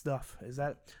stuff. Is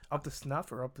that up the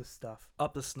snuff or up the stuff?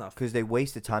 Up to snuff. Because they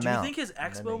wasted time Do you out. think his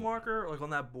And then expo they- marker, like on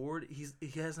that board, he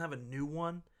doesn't have a new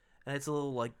one, and it's a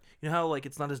little like how like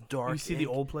it's not as dark. You see the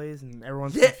ink? old plays and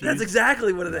everyone's Yeah, confused. that's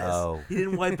exactly what it is. No. He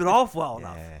didn't wipe it off well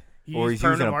enough. Yeah. He Or used he's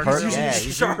using a permanent per- markers. He's yeah, using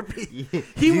he's Sharpie. using-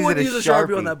 He he's would using use a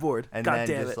Sharpie on that board. And God then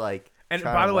damn just it. like. And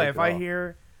trying by to the way, wipe if it I off.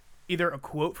 hear either a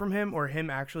quote from him or him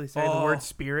actually say the Oh. word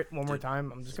spirit one more Dude.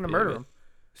 time, I'm just gonna Spirit. murder him.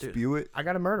 Spew it. I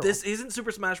gotta murder This him. isn't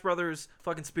Super Smash Brothers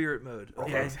fucking spirit mode.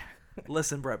 Okay, Yeah.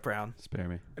 listen, Brett Brown. Spare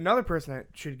me. Another person that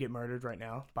should get murdered right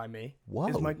now by me Whoa.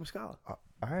 is Mike Muscala. All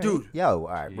right. Dude. Yo, all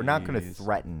right. We're not going to Jeez.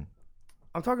 threaten.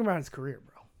 I'm talking about his career,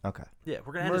 bro. Okay. Yeah,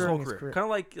 we're gonna end his Murdering whole his career, career. kind of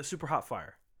like a super hot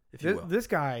fire, if you will. This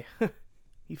guy,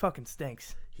 he fucking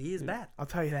stinks. He is bad. I'll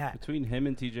tell you that. Between him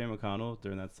and TJ McConnell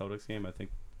during that Celtics game, I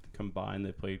think combined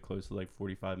they played close to like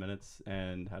 45 minutes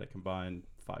and had a combined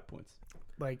 5 points.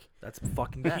 Like That's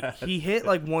fucking bad. he hit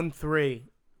like 1-3.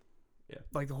 Yeah.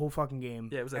 Like the whole fucking game.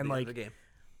 Yeah, it was at and the like end of the game.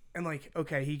 and like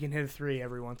okay, he can hit a 3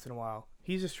 every once in a while.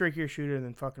 He's a streakier shooter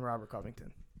than fucking Robert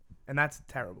Covington, and that's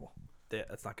terrible. Yeah,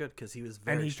 that's not good because he was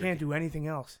very. And he streaky. can't do anything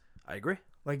else. I agree.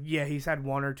 Like yeah, he's had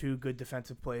 1 or 2 good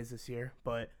defensive plays this year,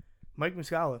 but Mike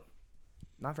Muscala,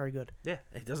 not very good. Yeah,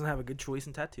 he doesn't have a good choice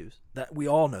in tattoos. That we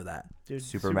all know that. Dude,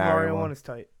 Super Super Mario Mario one. 1 is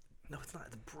tight. No, it's not.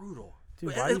 It's brutal. Dude,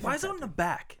 Wait, why do you why think is it that, on the dude?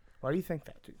 back? Why do you think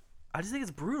that, dude? I just think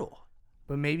it's brutal.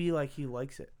 But maybe like he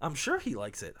likes it. I'm sure he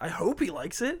likes it. I hope he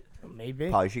likes it. Maybe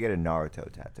Probably should get a Naruto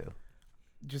tattoo.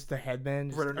 just the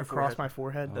headband just Right on your across forehead. my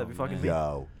forehead. That'd be Oh, fucking man. me.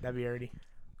 Yo. That'd be already.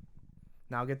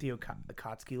 Now I'll get the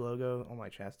Akatsuki logo on my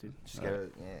chest, dude. Just get a,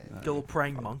 Get a little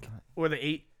praying monk. Or the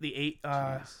eight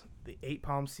Jeez. the 8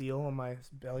 palm seal on my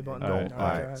belly button. All right, No, all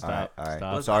right, no, stop. all right.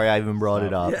 Stop. Sorry I even brought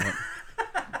it up. Yeah.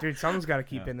 Dude, someone's got to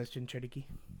keep Yeah. in this Jinchuriki.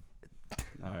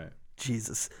 All right.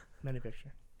 Jesus. Many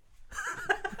picture.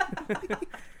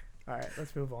 All right,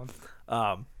 let's move on.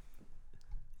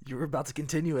 You were about to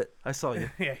continue it. I saw you.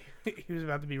 Yeah, he was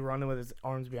about to be running with his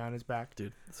arms behind his back,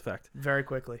 Dude, it's a fact. very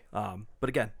quickly. But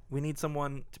again, we need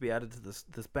someone to be added to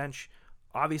this bench.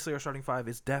 Obviously, our starting five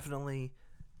is definitely,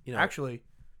 Actually,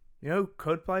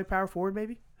 could play power forward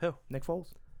maybe? Who? Nick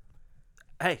Foles.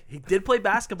 Hey, he did play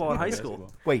basketball in high school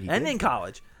Basketball. Wait, he and did? in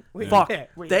college. Wait, Fuck. yeah,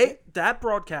 wait, That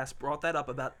broadcast brought that up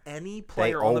about any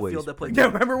player on the always field that played. Yeah,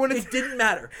 remember when it didn't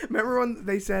matter. Remember when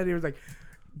they said he was like,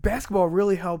 basketball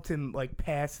really helped him like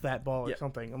pass that ball or Yep.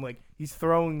 something. I'm like, he's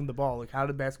throwing the ball. Like, how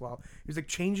did basketball? He was like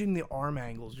changing the arm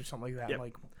angles or something like that. Yep. I'm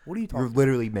like, what are you You're talking?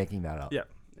 literally making that up. Yeah.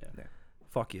 Yeah.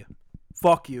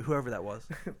 Fuck you, whoever that was.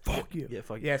 Fuck you. Yeah,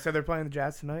 fuck you. Yeah, so they're playing the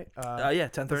Jazz tonight. Yeah,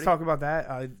 10:30. Let's talk about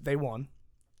that. They won.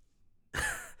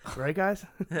 Right, guys?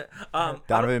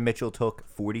 Donovan Mitchell took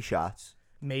 40 shots.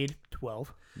 Made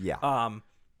 12. Yeah.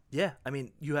 Yeah, I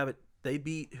mean, you have it. They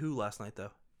beat who last night,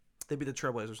 though? They beat the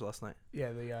Trailblazers last night.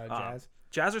 Yeah, the Jazz.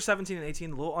 Jazz are 17 and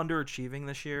 18, a little underachieving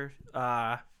this year.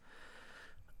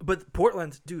 But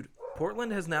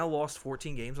Portland has now lost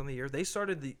 14 games on the year. They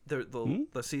started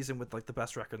the season with like the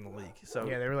best record in the league. So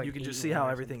Yeah, they were, like, you can just 8 see how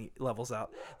wins. everything levels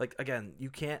out. Like again, you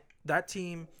can't. That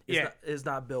team is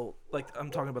not built. Like I'm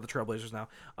talking about the Trailblazers now.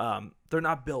 They're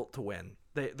not built to win.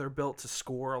 They're built to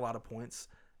score a lot of points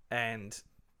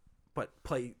but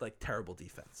play like terrible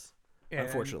defense. Yeah,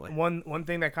 unfortunately. and one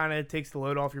thing that kind of takes the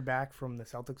load off your back from the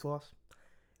Celtics loss.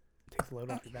 Takes the load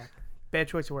off your back. Bad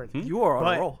choice of words. You are on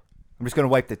But- a roll. I'm just going to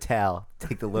wipe the towel,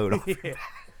 take the load off.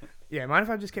 Yeah, mind if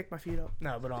I just kick my feet up?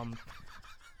 No, but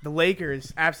the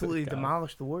Lakers absolutely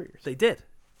demolished the Warriors. They did,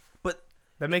 but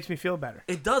That makes me feel better.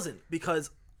 it doesn't because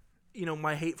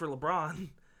my hate for LeBron,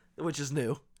 which is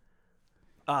new.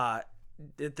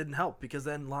 It didn't help because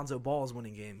then Lonzo Ball is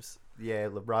winning games. Yeah,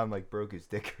 LeBron broke his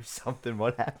dick or something.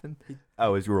 What happened?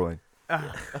 Oh, his groin.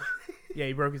 Yeah,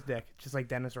 he broke his dick, just like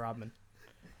Dennis Rodman.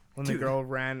 When Dude. the girl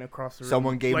ran across the room,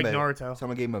 Someone gave like him Naruto.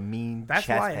 Someone gave him a mean That's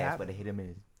chest why it pass, happened. but it hit him in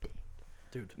his.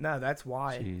 Dude, No, that's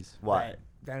why. Jeez. Why? that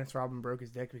Dennis Rodman broke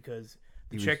his dick because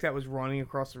the He chick was- that was running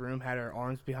across the room had her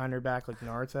arms behind her back like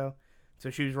Naruto, so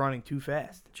she was running too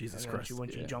fast. Jesus And then Christ. When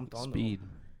she Yeah. jumped on Speed.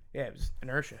 them. Yeah, it was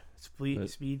inertia. But-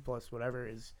 Speed plus whatever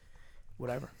is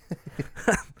whatever.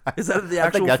 is that the I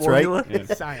actual think that's right. formula? Yeah.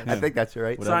 Science. I think that's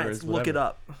right. Whatever Science, is look it whatever.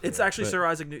 up. It's actually But- Sir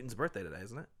Isaac Newton's birthday today,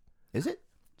 isn't it? Is it?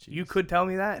 You could tell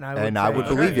me that, and I would. And I say, would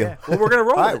okay, believe you. yeah. Well, we're gonna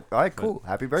roll All right, it. all right, cool.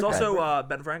 Happy It's birthday. also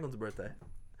Ben Franklin's birthday.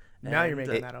 Now you're And,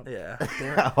 making that up. Yeah.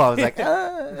 I was like,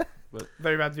 ah.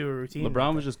 They're about to do a routine.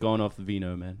 LeBron was just going off the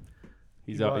vino, man.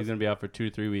 He's He out. was. He's gonna be out for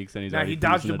 2-3 weeks, and he's Nah, already he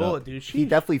dodged boozing a it bullet, up. dude. He Sheesh.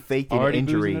 definitely faked an Already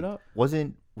boozing injury. it up.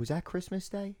 Was that Christmas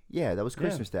Day? Yeah, that was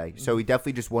Christmas Day. So he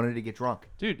definitely just wanted to get drunk.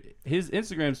 Dude, his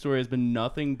Instagram story has been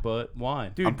nothing but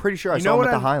wine. Dude, I'm pretty sure I you saw know him what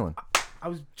at the I- Highland. I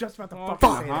was just about to Oh,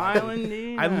 fucking say that. Highland,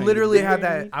 dude. I literally had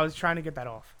that. I was trying to get that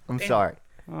off. I'm sorry.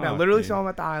 I Oh, literally dude. saw him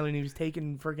at the island. He was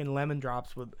taking freaking lemon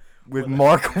drops with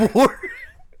Mark Ward.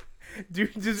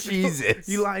 dude. Just Jesus.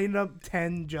 You lined up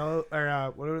 10 Jello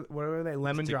or what were they?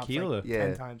 Lemon drops Tequila. like Yeah.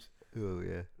 10 times. Oh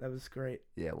yeah, That was great.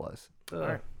 yeah, it was. All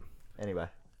right, Anyway,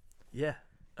 Yeah.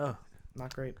 Oh,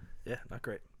 not great. yeah, not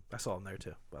great. I saw him there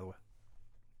too, by the way.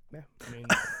 Yeah, I mean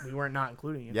we weren't not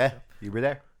including you. yeah, so, you were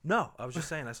there. No, I was just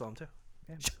saying I saw him too.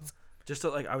 yeah. Just to,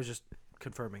 I was just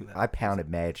confirming that. I pounded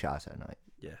mad shots that night.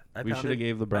 Yeah. We should have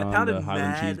gave I LeBron pounded the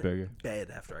Highland mad cheeseburger. bed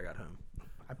after I got home.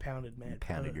 I pounded man.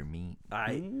 Pounded your meat.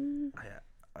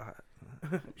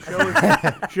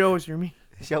 Show us your meat.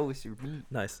 Show us your meat.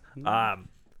 Nice.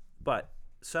 But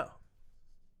so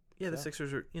yeah, the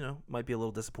Sixers are might be a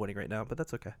little disappointing right now, but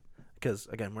that's okay because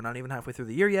again we're not even halfway through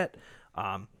the year yet.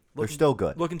 They're still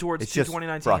good. Looking towards It's just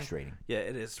 2019. frustrating. Yeah,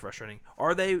 it is frustrating.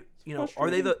 Are they are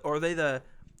they the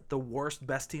worst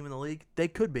best team in the league? They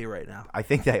could be right now. I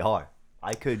think they are.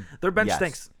 I could. Their bench yes.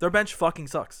 stinks. Their bench fucking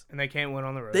sucks. And they can't win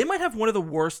on the road. They might have one of the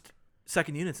worst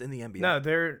second units in the NBA. No,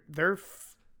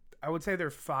 I would say they're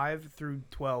 5 through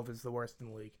 12 is the worst in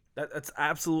the league. That's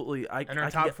absolutely. I And our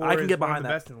can top get, 4 I can is get one of behind the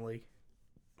that. best in the league.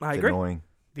 I It's agree. annoying.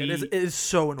 It is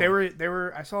so annoying. They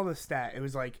were I saw the stat. It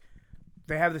was like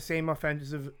they have the same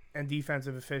offensive and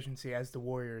defensive efficiency as the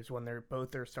Warriors when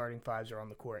both their starting fives are on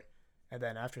the court. And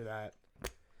then after that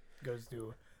goes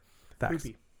to Facts.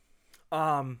 poopy.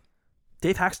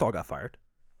 Dave Hackstall got fired,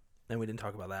 and we didn't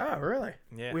talk about that. Oh, really?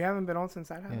 Yeah. We haven't been on since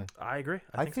that happened. I agree.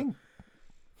 I think.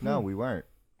 No, we weren't.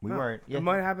 We No, weren't. Yeah. It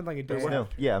might have happened like a day It's after. no.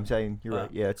 Yeah, I'm saying you're right.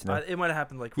 Yeah, it's no. it might have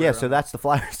happened like. Yeah, right so around- that's the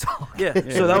Flyers talk. yeah.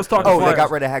 So that was talking. Oh, Flyers. they got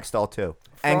rid of Hextall too,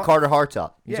 and Fro- Carter Hart's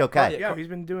up. He's Yeah, okay. Yeah, he's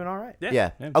been doing all right. Yeah.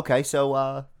 Yeah. Yeah. Okay,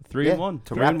 so 3-1.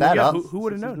 to wrap that Yeah, up. who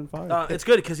would have known? It's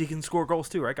good because he can score goals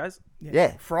too, right, guys?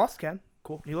 Yeah. Frost can.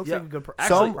 Cool. He looks Yeah. like a good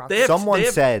Actually, prospect. Someone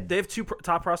said they have two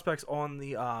top prospects on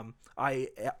the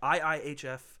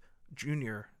IIHF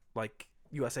junior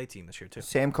USA team this year too.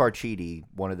 Sam Carchidi,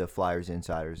 one of the Flyers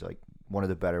insiders, like one of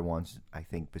the better ones, I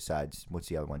think. Besides, what's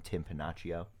the other one? Tim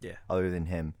Panaccio. Yeah. Other than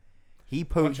him, he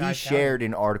One-side shared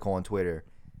an article on Twitter.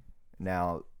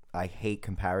 Now, I hate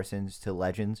comparisons to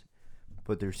legends,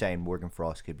 but they're saying Morgan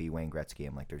Frost could be Wayne Gretzky.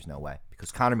 I'm like, there's no way,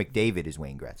 because Connor McDavid is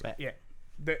Wayne Gretzky. Yeah,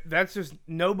 that's just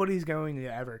nobody's going to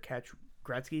ever catch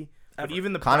Gretzky. But Ever.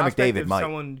 even the Connor prospect McDavid of might.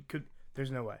 someone could.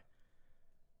 There's no way.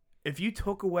 If you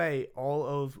took away all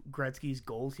of Gretzky's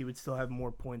goals, he would still have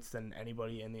more points than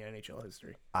anybody in the NHL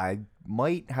history. I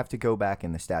might have to go back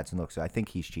in the stats and look. So I think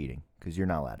he's cheating because you're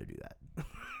not allowed to do that.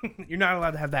 You're not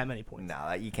allowed to have that many points.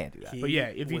 No, you can't do that. He But yeah,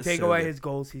 if you was take so away good. his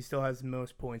goals, he still has the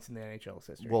most points in the NHL's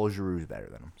history. Well, Giroux's better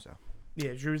than him. So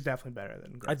yeah, Drew's definitely better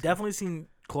than Gretzky. I've definitely seen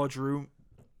Claude Giroux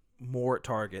more at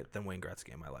Target than Wayne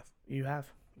Gretzky in my life. You have.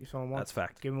 You saw him once. That's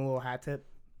fact. Give him a little hat tip.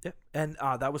 Yeah, and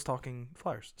that was talking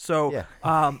Flyers. So,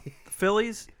 Yeah.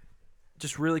 Phillies,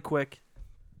 just really quick.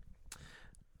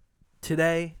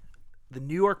 Today, the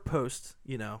New York Post,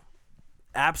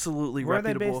 absolutely Where are they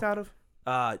reputable. based out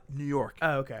of? New York.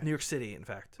 Oh, okay. New York City, in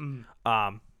fact.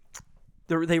 Mm.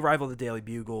 They rival the Daily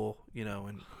Bugle,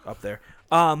 and up there.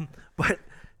 But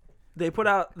they put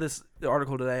out this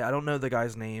article today. I don't know the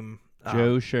guy's name.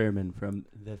 Joe Sherman from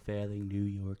the Failing New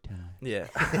York Times. Yeah.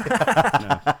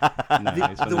 No,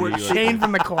 he's from the the word New York Shane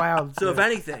from the clouds. So if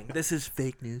anything, this is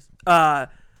fake news.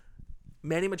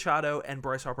 Manny Machado and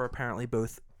Bryce Harper apparently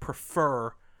both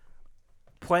prefer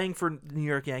playing for New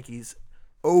York Yankees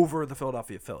over the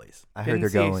Philadelphia Phillies. I heard Didn't they're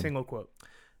see a going. single quote.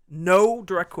 No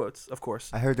direct quotes, of course.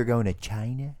 I heard they're going to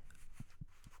China.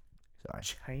 Sorry.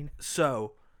 China.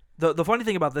 So the funny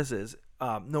thing about this is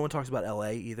no one talks about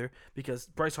L.A. either because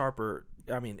Bryce Harper,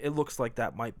 it looks like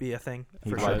that might be a thing. He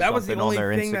For tried sure. That was the something on only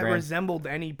their thing that Instagram. resembled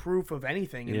any proof of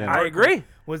anything. In Yeah. that I article agree.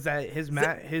 Was that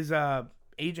his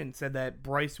agent said that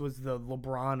Bryce was the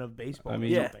LeBron of baseball? I or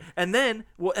mean, Yeah. something. And then,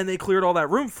 and they cleared all that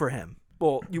room for him.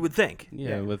 Well, you would think.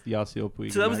 Yeah, with Yasiel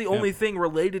Puig. So that was the and Matt only Kemp. thing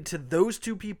related to those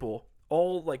two people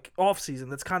all off season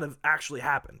that's kind of actually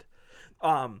happened.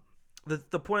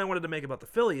 The point I wanted to make about the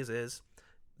Phillies is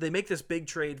they make this big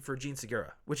trade for Gene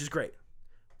Segura, which is great.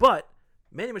 But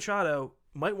Manny Machado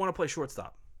might want to play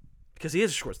shortstop because he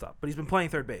is a shortstop, but he's been playing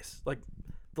third base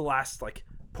the last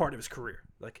part of his career,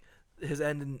 his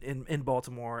end in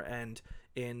Baltimore and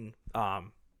in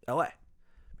LA.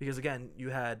 Because again, you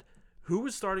had who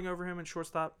was starting over him in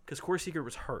shortstop because Corey Seager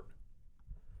was hurt.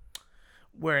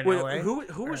 Where in Wait, LA?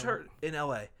 who was hurt in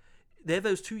LA? They have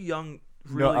those two young,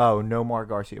 really No more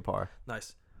Garcia Parr.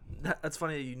 nice. That's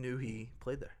funny that you knew he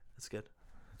played there. That's good.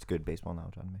 It's good baseball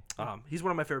knowledge on me. He's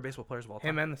one of my favorite baseball players of all time.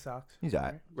 Him and the Sox. He's all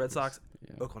right. Red Sox,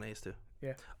 Yeah. Oakland A's too.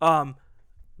 Yeah.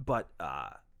 But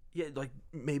yeah,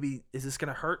 maybe is this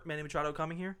gonna hurt Manny Machado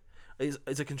coming here? Is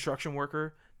a construction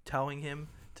worker telling him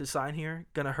to sign here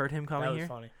gonna hurt him That coming was here?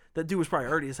 funny. That dude was probably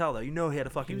early as hell though. You know he had a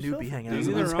fucking was newbie filthy. hanging out. Do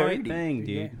He the was right hurting. thing, dude.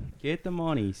 Yeah. Get the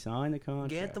money. Sign the contract.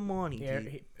 Get the money, Yeah,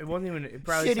 dude. it wasn't even. It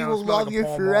probably City will sounds more love like a you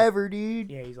Paul forever, dude.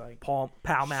 Mall. Yeah, he's like Pal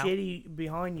Mouth. Shitty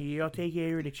behind you. I'll take you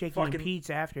over to chicken and Fucking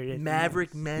pizza after this.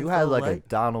 Maverick man. You had like a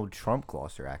Donald Trump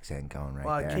Gloucester accent going right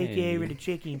Well, I'll there. take you over Hey. to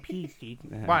chicken and pizza, dude.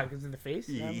 Yeah. Why? Because of the face?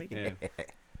 Is that making- Yeah.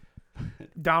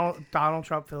 Donald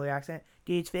Trump Philly accent.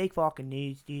 Dude, it's fake fucking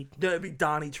news, dude. No, it'd be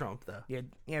Donnie Trump though.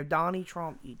 Yeah, Donnie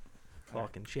Trump. Dude.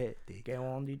 Fucking shit, dude. Go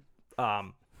on, dude.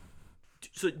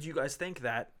 So do you guys think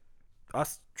that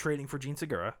us trading for Gene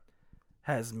Segura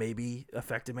has maybe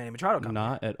affected Manny Machado coming?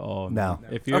 Not at all. No.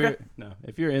 man. If you're Okay.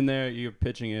 if you're in there, you're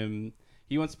pitching him.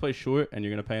 He wants to play short, and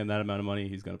you're gonna pay him that amount of money.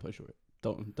 He's gonna play short.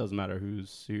 Doesn't matter who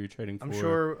you're trading for. I'm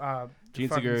sure Gene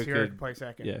fucking Segura Sierra could- could play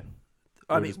second. Yeah.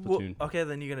 I Or mean, his platoon. okay,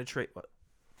 then you're gonna trade. What?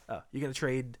 Oh, you're gonna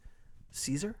trade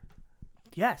Caesar?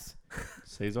 Yes.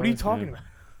 Cesar? What are you talking Yeah.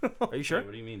 about? Are you sure?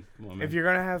 What do you mean? Come on, man. If you're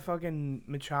gonna have fucking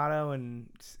Machado and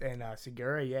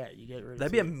Segura, yeah, you get rid of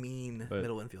That'd be a Segura. mean But-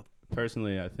 middle infield.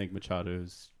 Personally, I think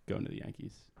Machado's going to the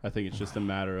Yankees. I think it's just a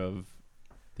matter of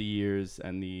the years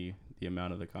and the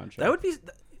amount of the contract. That would be.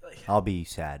 I'll be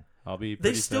sad. I'll be. They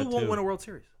pretty still sad won't too. win a World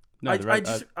Series. No, the Red-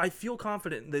 I feel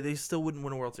confident that they still wouldn't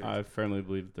win a World Series. I firmly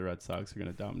believe that the Red Sox are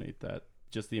going to dominate that.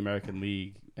 Just the American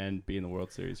League and be in the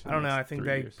World Series. For I don't the know. next I think 3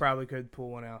 they years. probably could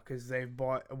pull one out because they've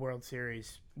bought a World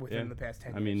Series within Yeah. the past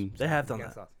 10 I years. mean, They have done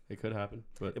against that. us. It could happen,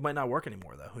 but It might not work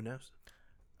anymore though. Who knows?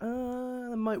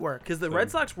 It might work. Because the So- Red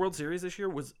Sox World Series this year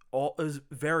was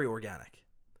very organic.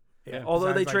 Yeah. Although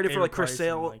they Besides, traded for David Chris Price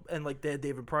Sale and, and they had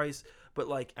David Price, but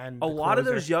And a the lot of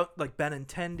closer. those young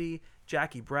Benintendi,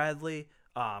 Jackie Bradley,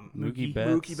 Mookie Mookie Betts.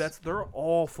 Mookie Betts, they're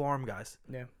all farm guys.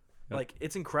 yeah. Yep. Like,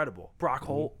 it's incredible. Brock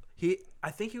Holt,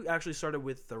 I think he actually started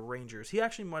with the Rangers. He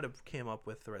actually might have came up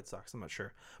with the Red Sox. I'm not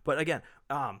sure. But again,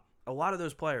 a lot of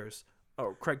those players.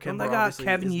 Oh, Craig And Kimbrell. they got obviously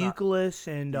Kevin is not- Youkilis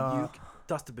and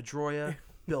Dustin Pedroia,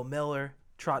 Bill Miller,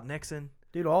 Trot Nixon,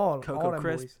 dude, all Coco them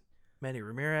Crisp, boys. Manny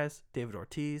Ramirez, David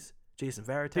Ortiz, Jason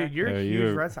Varitek, Dude, you're a Are huge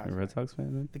you Red Sox a fan. Red Sox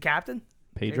fan, man? The captain?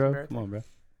 Pedro? Jason Come on, bro.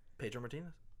 Pedro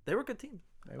Martinez. They were a good team.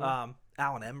 They were.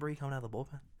 Alan Embry coming out of the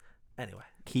bullpen. Anyway,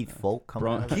 Keith Folk coming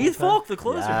Bron- out of the Keith bullpen. Falk, the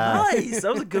closer. Yeah. Nice.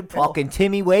 That was a good pull. Fucking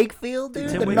Timmy Wakefield, dude.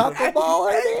 Tim the Wakefield.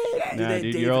 knuckleballer, dude. Nah, They-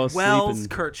 dude, David you're all Wells,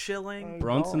 sleeping. Kurt Schilling,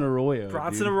 Bronson Arroyo.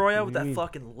 Bronson dude. Arroyo What with do you that mean?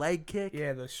 fucking leg kick.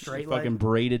 Yeah, the straight Fucking leg.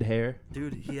 braided hair.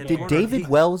 Dude, he had Did corner- David he-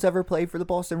 Wells ever play for the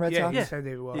Boston Red Yeah, Sox? he said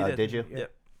David Wells. he Did you? Yeah.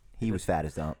 He was fat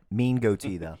as dump. Mean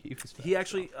goatee though. He was He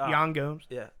actually Jan Gomes.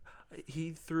 yeah.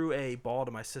 He threw a ball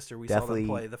to my sister. We Definitely-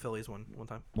 saw them play the Phillies one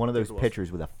time. One of those David Wells.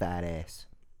 pitchers with a fat ass.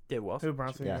 David Wells. Who,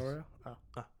 Bronson Yes. Arroyo? Oh.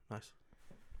 Oh, nice.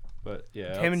 But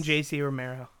yeah, Him and that's- JC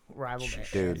Romero rival.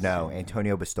 Dude, no,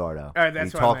 Antonio Bastardo. Alright,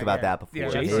 that's we what I talked meant, about yeah. that before. Yeah,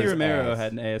 that's His JC Romero ass.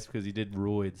 had an ass because he did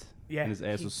roids. Yeah, And his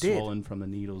ass he was did. swollen from the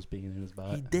needles being in his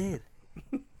body. He did.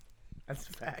 That's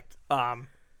a fact.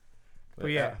 But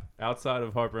yeah. outside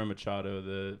of Harper and Machado,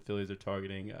 the Phillies are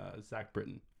targeting Zach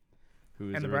Britton, who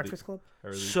is And the a Breakfast Club?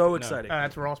 So exciting.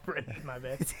 That's Ross Britton. My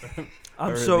bad.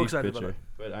 I'm a so relief excited about pitcher. it.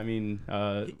 But I mean,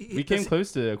 He- we came does-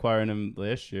 close to acquiring him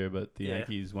last year, but the Yeah.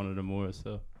 Yankees wanted him more.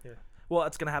 So Well,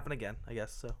 it's gonna happen again, I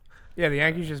guess. So Yeah, the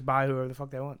Yankees just buy whoever the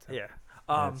fuck they want. So. yeah.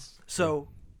 That's So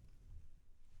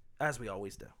as we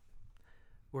always do,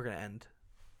 we're gonna end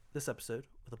this episode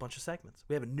with a bunch of segments.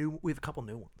 We have a couple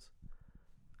new ones.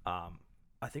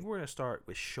 I think we're gonna start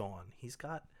with Sean. He's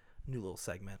got a new little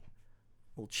segment,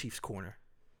 little Chiefs corner,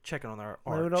 checking on our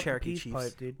Load up the Cherokee peace Chiefs.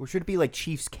 pipe, dude. Or should it be like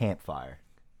Chiefs campfire?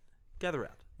 Gather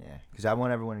round, Yeah, because I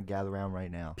want everyone to gather around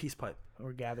right now. peace pipe.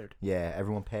 We're gathered. Yeah,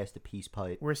 everyone pass the peace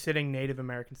pipe. We're sitting Native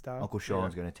American style. Uncle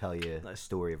Sean's going to tell you a Nice.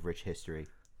 story of rich history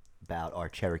about our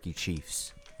Cherokee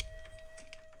Chiefs.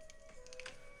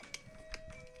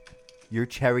 Your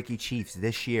Cherokee Chiefs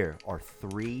this year are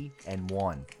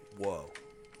 3-1. Whoa.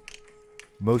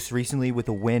 Most recently with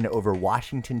a win over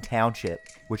Washington Township,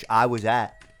 which I was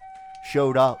at,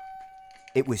 showed up.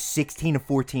 It was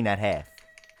 16-14 at half.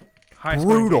 High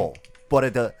scoring Brutal, but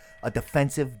a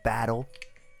defensive battle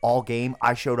all game.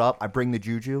 I showed up. I bring the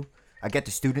juju. I get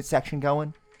the student section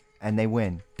going, and they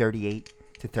win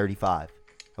 38-35.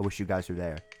 I wish you guys were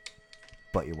there,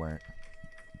 but you weren't.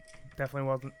 game. Definitely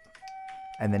wasn't.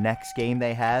 And the next game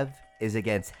they have is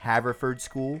against Haverford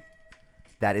School.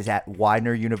 That is at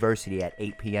Widener University at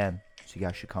 8 p.m. So you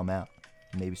guys should come out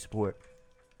and maybe support.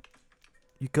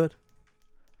 You could.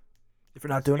 If you're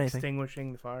not doing anything.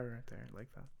 Extinguishing the fire right there. I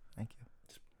like that. Thank you.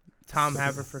 Tom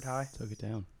Haverford High. took it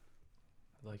down.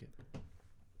 I like it.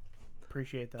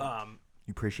 Appreciate that.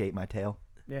 You appreciate my tale?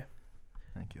 Yeah.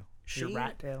 Thank you. Your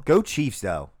rat tail. Go Chiefs,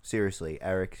 though. Seriously.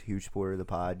 Eric, huge supporter of the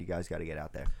pod. You guys got to get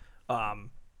out there.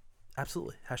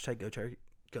 Absolutely. Hashtag go Cherokee.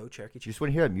 Go Cherokee You Chiefs. just want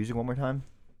to hear that music one more time?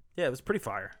 Yeah, it was pretty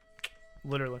fire.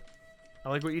 Literally. I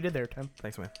like what you did there, Tim.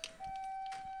 Thanks, man.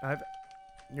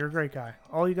 You're a great guy.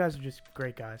 All you guys are just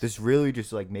great guys. This really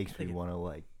just like makes me Thank you. want to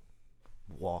like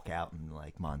walk out in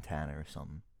like Montana or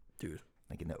something, Dude.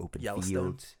 like in the open Yellowstone.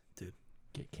 fields.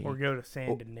 Get cake. Or go to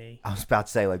Saint Denis. I was about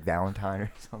to say like Valentine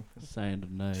or something. Sand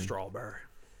of no. Strawberry.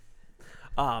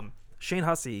 Shane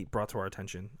Hussey brought to our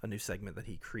attention a new segment that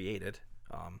he created.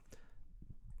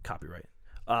 Copyright.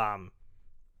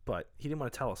 But he didn't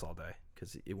want to tell us all day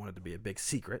because he wanted to be a big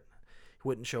secret. He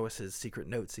wouldn't show us his secret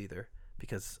notes either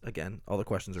because, again, all the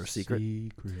questions are a secret.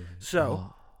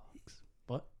 So,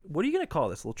 What? what are you going to call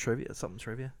this? A little trivia? Something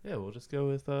trivia? Yeah, we'll just go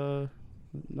with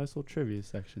nice little trivia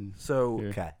section. So, Here.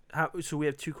 Okay. so we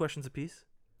have 2 questions apiece?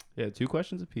 Yeah, 2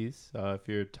 questions apiece. If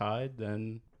you're tied,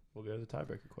 then we'll go to the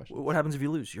tiebreaker question. What happens if you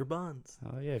lose? Your buns.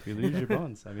 Oh yeah, if you lose your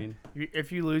buns, I mean,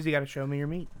 If you lose, you got to show me your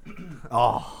meat.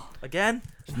 Oh Again?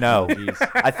 no!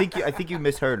 jeez. I think you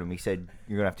misheard him. He said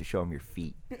you're gonna have to show him your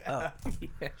feet. Oh.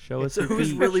 Show us So your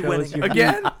who's feet. really Show us winning? your feet.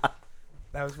 Again?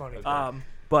 That was funny.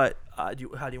 But how do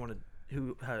you want to?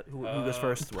 Who goes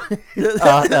first? What? Table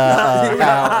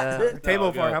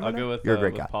I'll for how I'll many? go with, You're a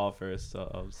great with guy. Paul first.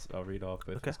 I'll read off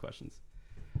both Okay. his questions.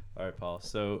 All right, Paul.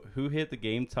 So, who hit the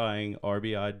game-tying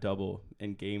RBI double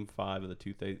in Game 5 of the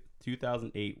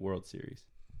 2008 World Series?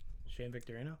 Shane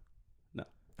Victorino?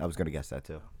 I was gonna guess that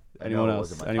too. I Anyone know it else?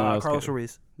 wasn't my- Anyone else? Carlos get it?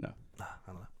 Ruiz. No. I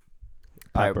don't know. All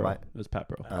Pat right, Burrell. my- It was Pat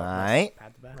Burrell. All right.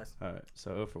 At the back. Nice. All right,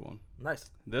 so 0 for 1.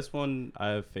 Nice. This one, I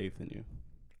have faith in you.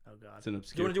 Oh, God. It's an Do you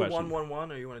obscure want to do question.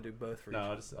 1-1-1 or you want to do both for No, each?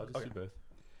 I'll just Okay. do both.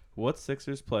 What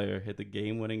Sixers player hit the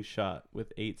game-winning shot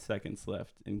with 8 seconds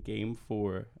left in Game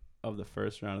 4 of the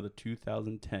first round of the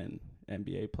 2010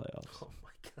 NBA playoffs Oh my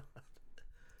god.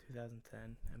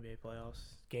 2010 NBA playoffs.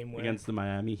 Game winner. against the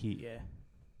Miami Heat? Yeah.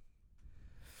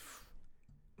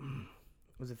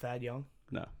 Was it Thad Young?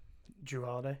 No. Drew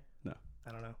Holiday? No.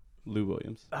 I don't know. Lou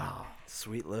Williams. Oh,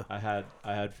 Sweet Lou. I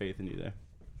had faith in you there.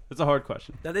 It's a hard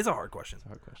question. That is a hard question. It's a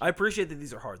hard question. I appreciate that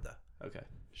these are hard though. Okay.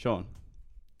 Sean,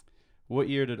 what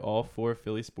year did all 4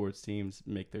 Philly sports teams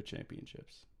make their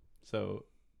championships? So,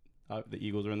 the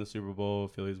Eagles were in the Super Bowl,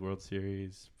 Phillies World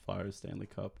Series, Flyers Stanley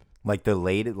Cup. Like the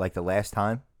last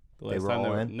time? The They last were time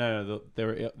all in? No,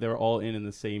 they were all in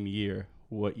the same year.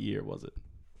 What year was it?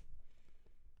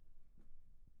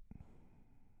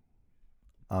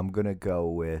 I'm going to go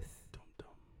with...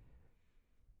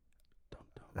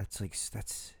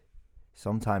 That's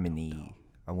sometime in the...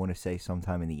 I want to say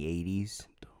sometime in the 80s.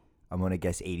 I'm going to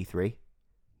guess 83.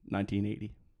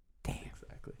 1980. Damn.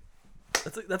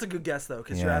 Exactly. That's a good guess though,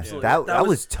 because Yeah. you're absolutely That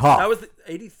was tough. That was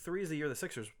 83 is the year the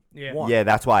Sixers yeah. won. Yeah,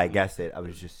 that's why I guessed it. I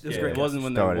was just... It was Yeah, great it wasn't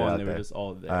when they Throwing it won. out They were there. just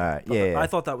all there. All right. But Yeah. I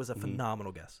thought that was a Mhm.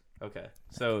 phenomenal guess. Okay.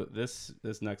 So this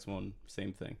next one,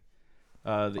 same thing.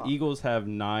 The Eagles have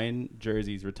 9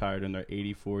 jerseys retired in their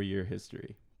 84-year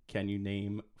history. Can you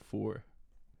name 4?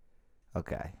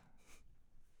 Okay.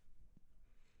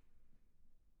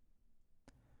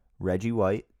 Reggie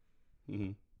White.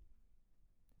 Mm-hmm.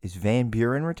 Is Van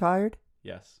Buren retired?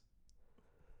 Yes.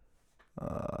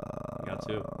 Got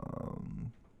 2.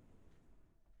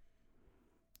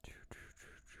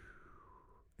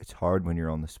 It's hard when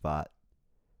you're on the spot.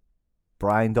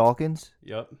 Brian Dawkins.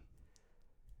 Yep.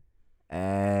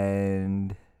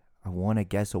 And I want to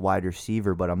guess a wide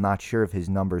receiver, but I'm not sure if his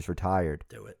number's retired.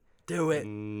 Do it. Do it.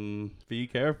 Be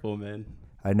careful, man.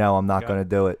 I know I'm not Got- going to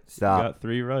do it. You Stop. got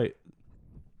 3 right.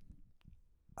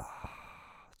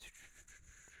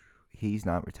 He's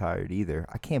not retired either.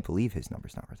 I can't believe his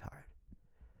number's not retired.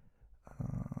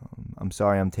 I'm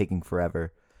sorry, I'm taking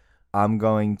forever. I'm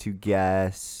going to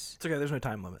guess. It's okay. There's no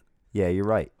time limit. Yeah, you're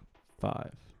right.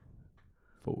 5,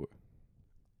 4.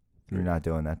 You're not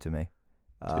doing that to me.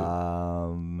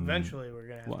 Eventually, we're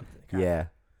gonna have One. to. count. Yeah,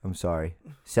 I'm sorry.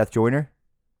 Seth Joyner?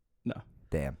 No.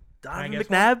 Damn. Donovan guess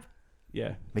McNabb.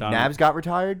 Yeah. McNabb's got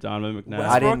retired? Donovan McNabb.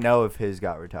 I didn't Westbrook? know if his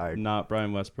got retired. Not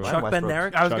Brian Westbrook. Brian Chuck Westbrook.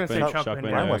 Bednarik. I was Chuck gonna say Ben- Chuck Chuck Ben. Ben-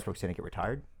 Brian Derek. Westbrook didn't get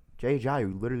retired. Jay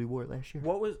Ajayi literally wore it last year.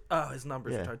 What was? His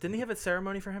numbers Yeah. retired. Didn't he have a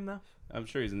ceremony for him though? I'm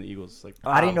sure he's in the Eagles. Like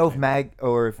I didn't know if okay.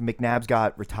 if McNabb's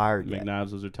got retired yet.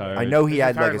 McNabb's was retired. I know he He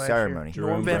had like retired a last year. ceremony. Jerome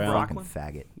Norm Van Brown. Fucking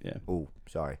Brocklin. faggot. Yeah. Oh,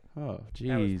 sorry. Oh, That was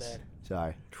jeez. bad.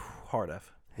 Sorry. Hard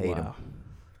F. Hate him. Wow.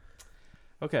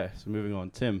 Okay, so moving on.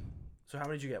 Tim. So how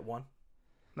many did you get? 1.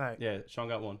 No. Yeah, Sean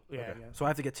got 1. Yeah. Okay. yeah. So I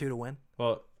have to get 2 to win.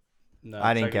 Well, no.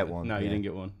 I didn't second- get one, No, you yeah. didn't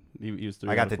get 1. He was 3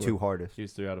 I out got of the 4. 2 hardest. He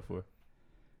was 3 out of 4.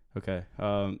 Okay.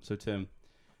 So Tim,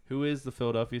 who is the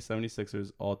Philadelphia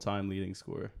 76ers all-time leading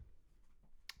scorer?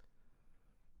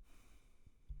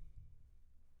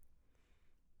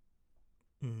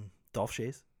 Dolph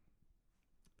Shays.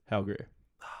 Hal Greer.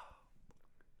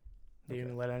 Did you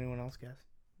even let anyone else guess?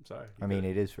 I'm sorry. I mean,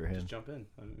 it is for him. Just jump in.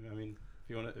 I mean,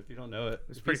 if you don't know it,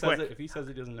 It's if he pretty says quick. if he says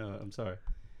he doesn't know it, I'm sorry.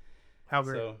 How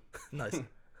great. So, Nice.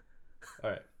 all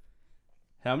right.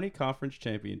 How many conference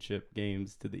championship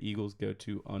games did the Eagles go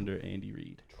to under Andy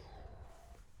Reid?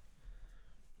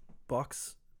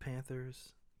 Bucks,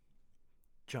 Panthers,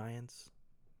 Giants.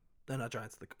 No, not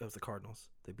Giants. It was the Cardinals.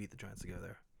 They beat the Giants to go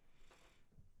there.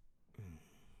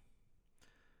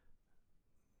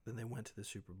 Then they went to the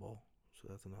Super Bowl. So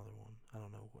that's another one. I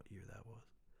don't know what year that was.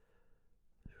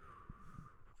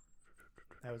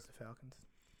 That was the Falcons.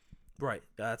 Right.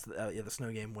 That's the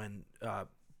snow game when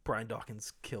Brian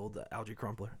Dawkins killed Algie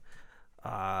Crumpler.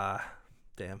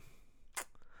 Damn.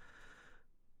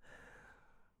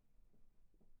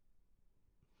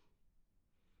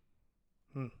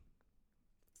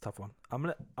 It's a tough one. I'm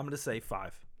gonna say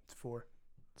 5. It's 4.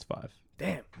 It's 5.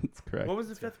 Damn. That's correct. What was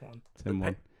the fifth one? Tim the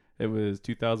won. It was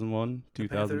 2001, The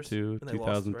Panthers, 2002, and they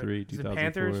lost, 2003, Was it 2004,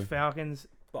 Panthers, Falcons,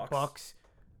 Bucks. Bucks,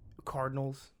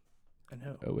 Cardinals, and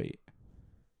who? 08.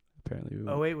 Apparently, we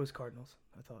Oh, won. 08 was Cardinals.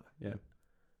 I thought.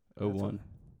 01.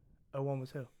 01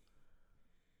 was who?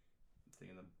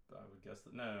 Thinking I would guess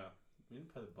that. No. We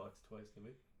didn't play the Bucks twice, did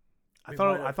we? I We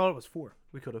thought. might have. I thought it was 4.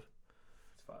 We could have.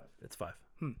 It's 5. It's 5.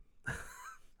 Hmm.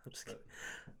 I'm just kidding.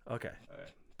 Okay. All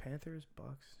right. Panthers,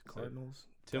 Bucks, So, Cardinals.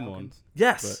 Tim won. Falcons.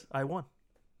 Yes, I won.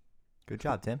 Good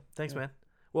job, Tim. Thanks, Yeah. man.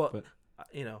 Well, But-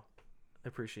 I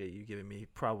appreciate you giving me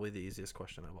probably the easiest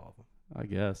question of all of them. I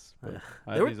guess. But Yeah.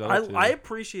 I, They had were- these other two. I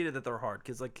appreciated that they're hard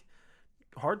because like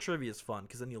hard trivia is fun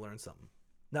because then you learn something.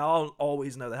 Now I'll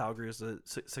always know that Hal Greer is the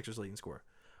Sixers leading scorer,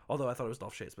 although I thought it was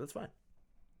Dolph Shays, but it's fine.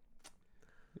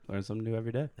 Learn something new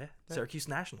every day. Yeah, Syracuse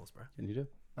Nationals, bro. And you do.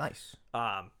 Nice.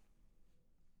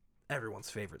 Everyone's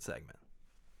favorite segment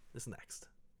is next.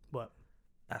 What?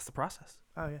 Ask the process.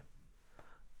 Oh yeah.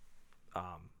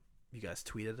 You guys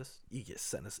tweeted us. You just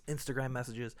send us Instagram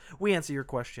messages. We answer your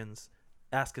questions.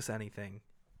 Ask us anything.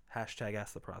 Hashtag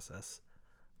ask the process.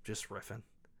 Just riffing.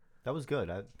 That was good.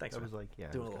 Thanks, That man. was like, yeah.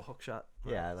 it Doing a was little good. hook shot.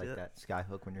 Yeah, I See like it? that sky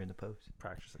hook when you're in the post.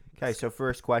 Practicing. Okay, so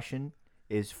first question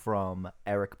is from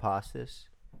Eric Pastas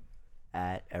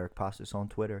at Eric Pastas on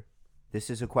Twitter. This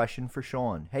is a question for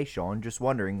Sean. Hey, Sean, just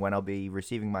wondering when I'll be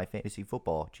receiving my fantasy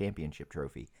football championship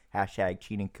trophy. Hashtag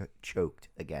cheating choked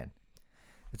again.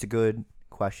 It's a good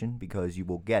question because you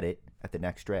will get it at the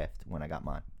next draft when I got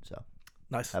mine. So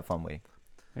Nice. have fun waiting.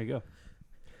 There you go.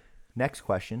 Next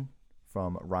question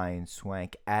from Ryan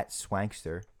Swank at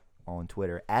Swankster on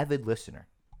Twitter. Avid listener.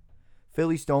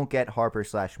 Phillies don't get Harper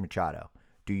 / Machado.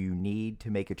 Do you need to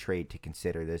make a trade to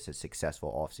consider this a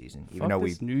successful offseason? Even Fuck though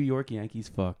this New York Yankees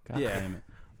fuck. God Yeah. damn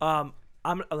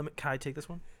it. Can I take this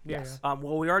one? Yes.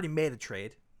 Well, we already made a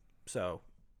trade, so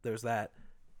there's that.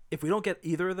 If we don't get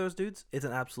either of those dudes, it's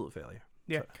an absolute failure.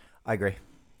 Yeah. I agree.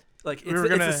 Like We it's, were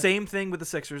it's the gonna- same thing with the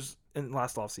Sixers in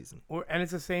last offseason. And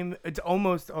it's the same. It's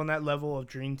almost on that level of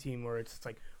Dream Team where it's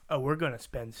like, oh, we're gonna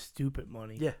spend stupid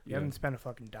money. Yeah. You haven't spent a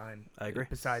fucking dime. I agree.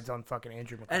 Besides on fucking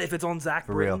Andrew McCutcheon. And if it's on Zach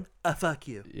For real. Britton, fuck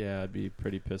you. Yeah, I'd be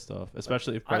pretty pissed off,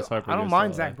 especially if I, Bryce Harper. I don't goes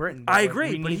mind to Zach LA. Britton. I but, like,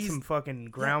 agree, we but need he's- some fucking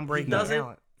he groundbreaking doesn't-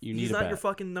 talent. You need He's a not bat. your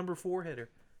fucking number 4 hitter.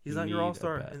 He's You not your need a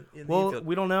all-star bat. in the Well, infield.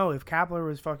 we don't know if Kapler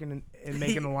was fucking in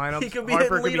making the lineups. he could be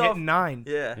Harper hitting could be leadoff. hitting 9.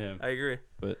 Yeah, Yeah. I agree.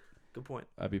 But Good point.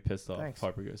 I'd be pissed off Thanks. if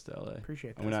Harper goes to LA.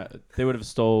 Appreciate I mean, that. they would have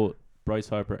stole Bryce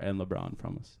Harper and LeBron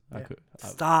from us. I Yeah. could.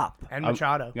 Stop. And I'm-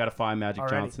 Machado. Got to find Magic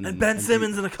Already. Johnson And Ben do-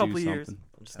 Simmons in a do couple years. something.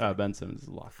 I'm just kidding. Ben Simmons is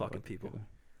a lot. Fucking people.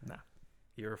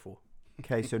 You're a fool.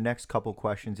 Okay, so next couple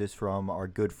questions is from our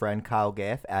good friend Kyle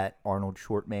Gaff at Arnold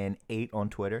Shortman 8 on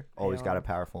Twitter. Always got a Arnold.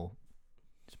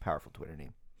 powerful Twitter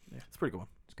name. It's a pretty good one.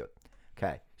 It's good.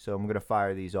 Okay, so I'm going to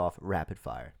fire these off rapid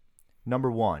fire.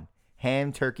 Number 1,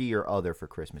 ham, turkey, or other for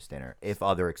Christmas dinner. If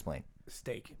other, explain.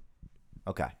 Steak.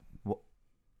 Okay. Well,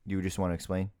 you just want to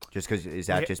explain? Just because, is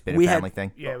that We- just been we a had- family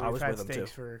thing? Yeah, I we've was had with him, too.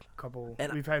 steaks for a couple.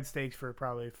 And- We've had steaks for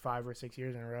probably 5 or 6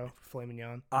 years in a row. Filet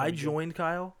mignon. I Really good. joined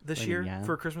Kyle this Like, year yeah.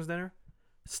 for Christmas dinner.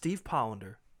 Steve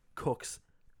Pollender cooks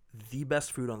the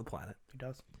best food on the planet. He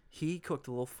does. He cooked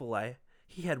a little filet.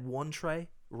 He had one tray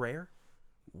rare,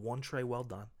 one tray well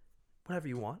done. Whatever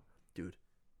you want. Dude,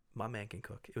 my man can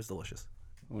cook. It was delicious.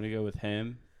 I'm gonna go with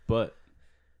ham, but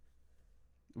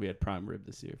we had prime rib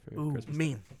this year for Ooh, Christmas.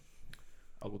 Mean.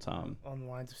 Uncle Tom, On the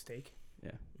lines of steak.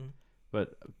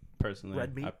 but personally,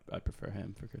 Red meat? I prefer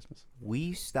ham for Christmas.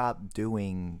 We stopped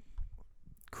doing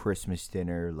Christmas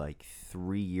dinner like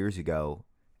 3 years ago,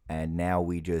 and now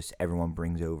everyone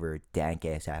brings over dank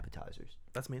ass appetizers.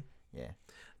 That's mean. Yeah,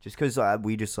 just because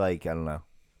we just like, I don't know,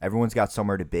 everyone's got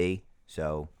somewhere to be,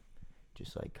 so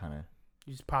just like kind of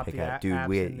You just pop pick the out. Dude, apps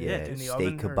we in the, in the steak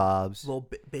oven, or- kebabs, Little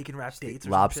bacon wrapped dates or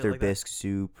lobster some shit like that. bisque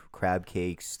soup, crab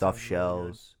cakes, stuffed Sounds really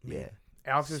good. shells. Yeah. Yeah,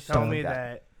 Alex was Stuff telling like me that.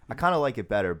 that I kind of like it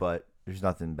better, but there's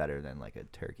nothing better than like a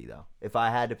turkey though. If I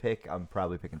had to pick, I'm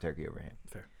probably picking turkey over ham.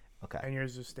 Fair. Okay, and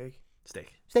yours is steak.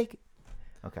 Steak. steak.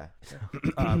 Okay,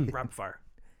 Rapid fire.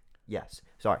 yes.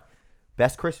 Sorry,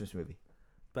 best Christmas movie.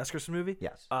 Best Christmas movie?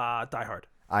 Yes. Die Hard.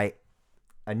 I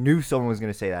knew someone was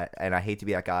going to say that, and I hate to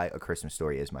be that guy. A Christmas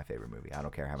Story is my favorite movie. I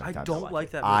don't care how many I times don't watch like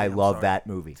it. that movie. I I'm love sorry. that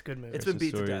movie. It's a good movie. It's been Christmas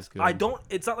beat to Story is death. good. I don't.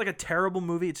 It's not like a terrible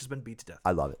movie. It's just been beat to death.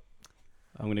 I love it.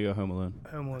 I'm gonna go Home Alone.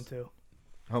 Home Alone 2.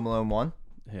 Home Alone 1.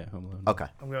 Yeah, Home Alone. Okay,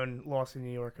 I'm going Lost in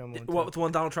New York. Home Alone 2. What's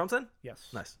one Donald Trump's in? Yes.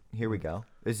 Nice. here we go.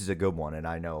 This is a good one, and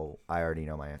I already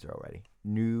know my answer already.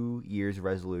 New Year's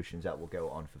resolutions that will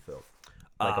go unfulfilled.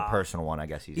 Like a personal one, I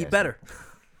guess he's Eat asking. better.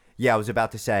 Yeah, I was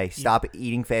about to say, stop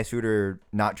eating fast food or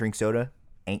not drink soda.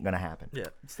 Ain't gonna happen. Yeah.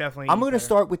 It's definitely. I'm gonna better.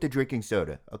 start with the drinking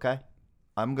soda. Okay,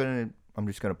 I'm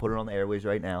just gonna put it on the airways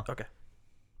right now. Okay.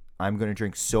 I'm gonna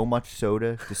drink so much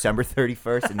soda December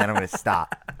 31st, and then I'm gonna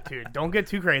stop. Dude, don't get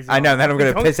too crazy. I know. Then I'm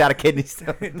gonna Don't- piss out a kidney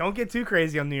stone. Don't get too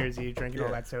crazy on New Year's Eve drinking all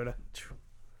Yeah. that soda.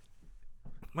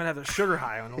 Might have a sugar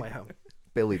high on the way home.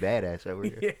 Billy Badass over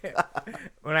here. Yeah.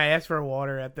 When I asked for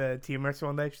water at the team rest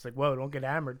one day, she's like, "Whoa, don't get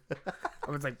hammered."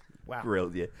 I was like, "Wow."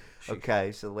 Grilled you.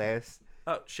 Okay, so last.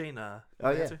 Oh, Shane. Oh, yeah.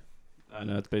 answer?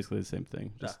 No, it's basically the same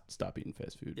thing. Just stop eating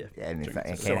fast food. Yeah. Yeah, and if I Drink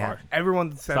can't so have. hard.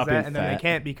 Everyone says Stop that, being and then they fat.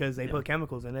 can't because they Yeah. put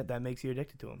chemicals in it that makes you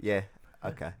addicted to them. Yeah.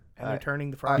 Okay. And All they're right.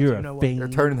 turning the frogs. You're you a know what? fiend. They're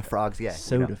turning the frogs. Yeah. we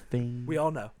know. Soda fiend. We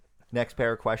all know. Next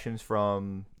pair of questions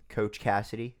from Coach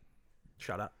Cassidy.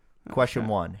 Shout out. Question shit.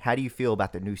 1. How do you feel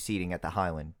about the new seating at the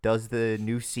Highland? Does the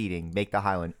new seating make the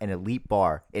Highland an elite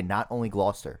bar in not only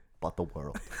Gloucester, but the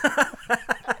world.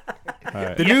 All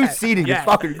right. The new seating is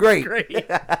fucking great. Great. Dude.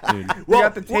 We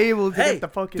got the tables. We hey, got the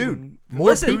fucking Dude, more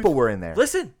Listen. people were in there.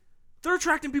 Listen, they're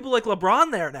attracting people like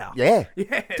LeBron there now. Yeah.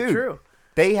 Yeah, Dude. true.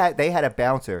 They had a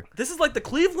bouncer. This is like the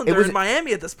Cleveland. It They're was in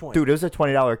Miami at this point. Dude, it was a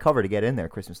 $20 cover to get in there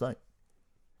Christmas night.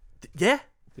 Yeah.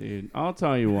 Dude, I'll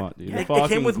tell you what, dude. Yeah, The it came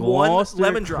fucking with one Gloucester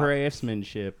lemon drop.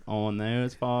 craftsmanship on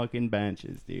those fucking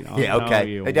benches, dude. I'll Yeah, tell okay.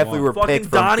 you They definitely were what. Fucking picked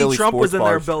from Donnie Philly Trump was sports in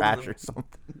there bars building trash them. or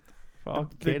something. Fuck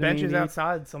The kidding benches me, dude?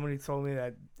 outside. Somebody told me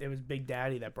that it was Big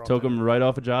Daddy that brought Took them. him right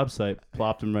off a job site,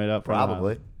 plopped him right up front.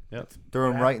 Probably. Yep. Threw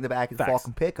him Yeah. right in the back of the Facts.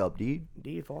 fucking pickup, dude.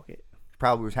 Indeed, fuck it.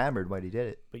 Probably was hammered when he did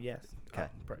it. But yes. Okay.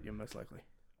 Yeah, most likely.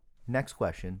 Next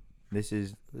question. This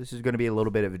is going to be a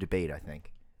little bit of a debate, I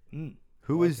think. Mm.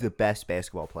 Who is the best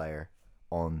basketball player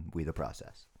on We the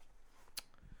Process?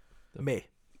 Me.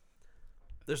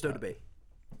 There's no debate.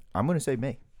 I'm going to say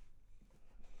me.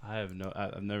 I've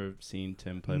never seen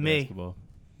Tim play Me. basketball.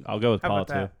 I'll go with How Paul about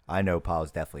too. that? I know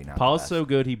Paul's definitely not. Paul's the best. so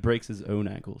good he breaks his own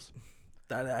ankles.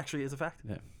 That actually is a fact.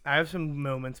 I have some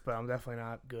moments, but I'm definitely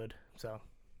not good. So,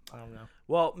 I don't know.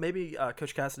 Well, maybe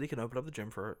Coach Cassidy can open up the gym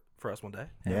for us one day,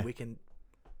 and Yeah. we can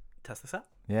test this out.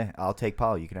 Yeah, I'll take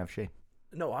Paul. You can have Shane.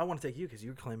 No, I want to take you because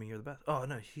you're claiming you're the best. Oh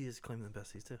no, he is claiming the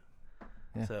besties too.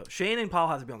 Yeah. So Shane and Paul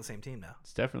have to be on the same team now.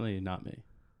 It's definitely not me.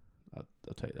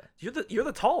 I'll tell you that. You're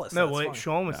the tallest. No, so what that's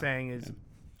Sean was Yeah. saying is Yeah.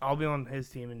 I'll be on his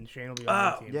team and Shane will be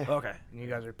on fine. my team. yeah. Okay. And you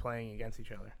guys are playing against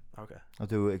each other. Okay. I'll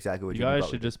do exactly what You Jimmy guys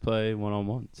Butler should did. just play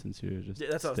 1-on-1 since you're just Yeah,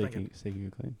 that's what I was staking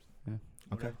your claims. Yeah.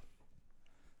 Okay.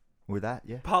 With that,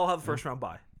 yeah. Paul will have the first round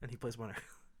bye, and he plays winner.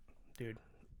 Dude,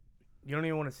 you don't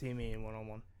even want to see me in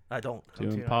one-on-one. I don't. I'm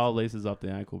Dude, too when Paul laces up the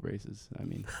ankle braces. I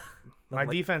mean, My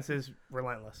Like- defense is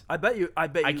relentless. I bet you. I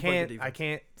play good can't. defense. I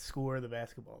can't score the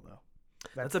basketball though.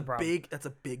 That's the a problem. big. That's a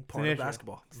big part an of issue.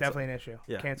 basketball. It's definitely an issue.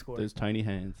 Yeah. Can't score. those tiny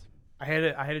hands. I had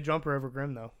a jumper over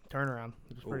Grimm though. Turnaround.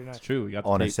 It was pretty It's nice. true. We got the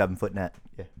On a tape. 7-foot net.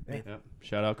 Yeah. Yep.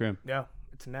 Shout out Grim. Yeah,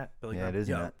 it's a net. Billy Yeah, Grimm. it is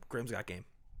a Yo, net. Grimm's got game.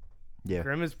 Yeah.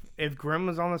 Grimm is. If Grimm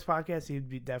was on this podcast,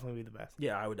 he'd definitely be the best.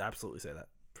 Yeah, I would absolutely say that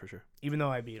for sure. Even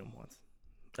though I beat him once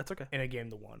That's okay. in a game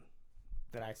to 1,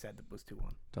 that I said that was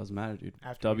 2-1. Doesn't matter, dude.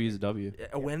 After W you- is a W. Yeah,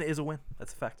 a win is a win.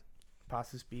 That's a fact.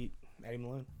 Pastas beat Eddie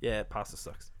Malone. Yeah, pasta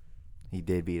sucks. He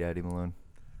did beat Eddie Malone.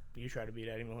 You try to beat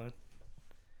Eddie Malone.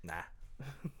 Nah,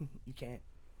 You can't.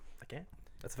 I can't.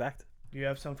 That's a fact. Do you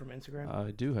have some from Instagram?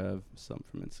 I do have some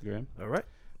from Instagram. All right.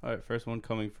 All right, first one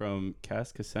coming from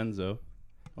Cass Casenzo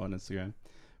on Instagram.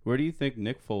 Where do you think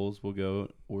Nick Foles will go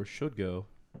or should go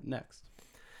next?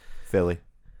 Philly.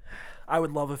 I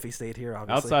would love if he stayed here.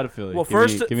 Obviously. Outside of Philly. Well, Give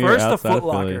me- give me your first the outside of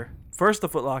Foot Philly. Locker. First the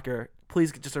Foot Locker.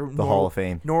 Please get just a The normal, Hall of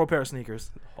Fame. normal pair of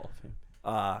sneakers. Hall of Fame.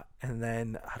 And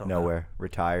then I don't know. Nowhere.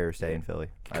 Retire or stay in Philly.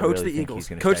 I Coach really the think Eagles. he's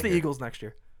gonna Coach stay the here. Eagles next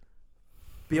year.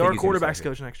 Be think our he's gonna stay quarterbacks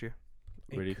here. coach next year.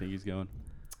 Where do you think he's going?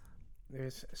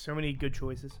 There's so many good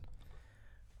choices.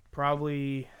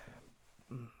 Probably.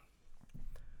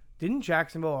 Didn't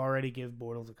Jacksonville already give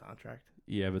Bortles a contract?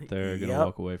 Yeah, but they're gonna Yep.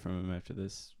 walk away from him after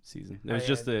this season. It Oh, was yeah.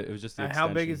 just the And how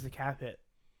big extension. is the cap hit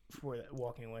for that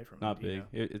walking away from? Not him, do you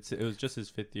big. know? It was just his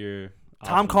 5th year.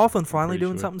 Tom option, Coughlin I'm finally pretty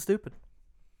doing sure. something stupid.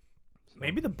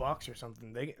 Maybe the Bucks or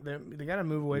something. They got to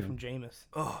move away Yeah. from Jameis.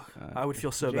 Oh, Uh, I would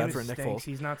feel so bad Jameis for Nick stinks. Foles.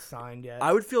 He's not signed yet.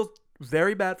 I would feel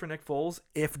very bad for Nick Foles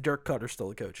if Dirk Cutter's still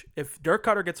the coach. If Dirk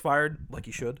Cutter gets fired, like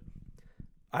he should,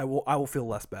 I will feel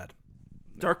less bad.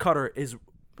 Dirk Cutter is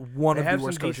one they of have the some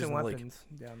worst coaches decent in the league. weapons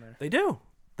down there. They do.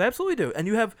 They absolutely do. And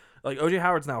you have like OJ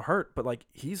Howard's now hurt, but like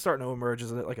he's starting to emerge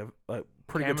as like a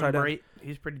pretty good tight Cameron end. Brate,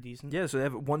 he's pretty decent. Yeah, so they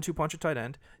have a 1-2 punch at tight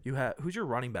end. You have who's your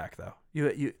running back though?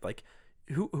 You like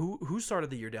who started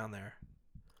the year down there?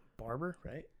 Barber,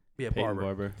 right? Yeah, Peyton Barber.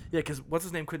 Barber. Yeah, because what's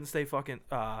his name couldn't stay fucking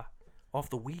off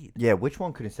the weed. Yeah, which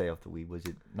one couldn't stay off the weed? Was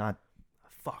it not?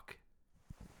 Fuck.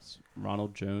 It's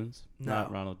Ronald Jones. No.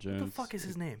 Not Ronald Jones. What the fuck is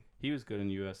his name? He was good in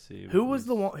USC. Who was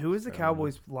the one? Who was the I don't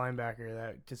Cowboys linebacker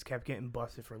that just kept getting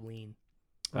busted for lean?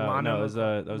 No, Rolando it was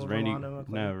that was Randy. Rolando McClain?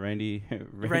 No, Randy.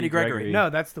 Randy Gregory. No,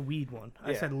 that's the weed one.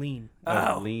 I Yeah. said lean.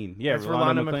 Oh, Oh. Lean. Yeah, That's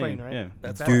Rolando Rolando McClain. McClain, right? Yeah.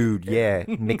 That's that. Dude, yeah.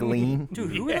 McLean.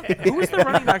 Dude, who was the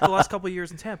running back the last couple of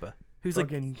years in Tampa? Who's like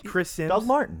Fucking Chris Sims. Doug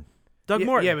Martin. Doug yeah,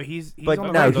 Martin? Yeah, but he's But on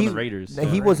the no, Raiders. he, On the Raiders. no,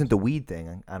 he Right. wasn't the weed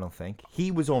thing, I don't think.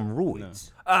 He was on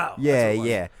roids. Oh, Yeah, that's what it was.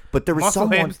 yeah. But there was Muscle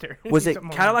someone. hamster. Was it Something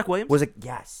like Cadillac Williams? Was it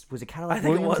yes? Was it Cadillac I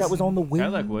think it Williams that was. was on the weed?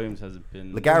 Cadillac Williams hasn't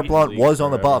been. LeGarrette in Blunt the league was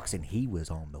on the forever. Bucks, and he was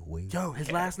on the weed. Yo,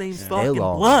 his last name's Still fucking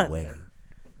on Blunt. the weed.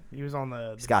 that. He was on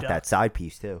the. He's got that side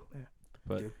piece too.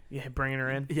 But Yeah, bringing her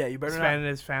in. Yeah, you better Spending not.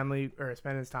 his family or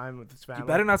spending his time with his family. You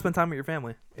better not spend time with your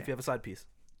family if you have a side piece.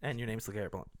 and your name's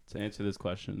LeGarrette Blount. To answer this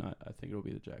question, I think it'll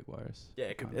be the Jaguars. Yeah,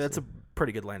 it could be. honestly. That's a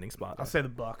pretty good landing spot. I'll say the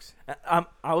Bucks.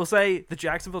 I will say the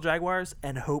Jacksonville Jaguars,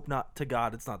 and hope not to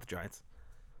God it's not the Giants.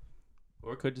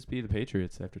 Or it could just be the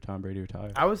Patriots after Tom Brady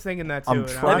retired. I was thinking that too. I'm and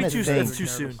I trying was to very think- That's too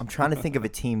soon. nervous. I'm trying to think of a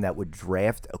team that would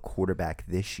draft a quarterback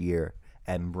this year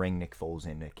and bring Nick Foles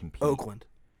in to compete. Oakland.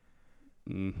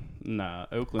 Nah,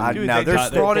 Oakland. Dude, no, they they're just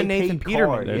still brought in they Nathan paid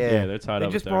Peterman. Carr, They're, yeah. they're tied They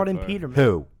up just with brought in Derek Carr. Peterman.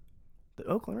 Who? The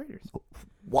Oakland Raiders.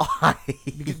 Why?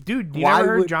 Because, dude, you Why never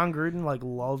heard would- John Gruden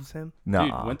loves him? No.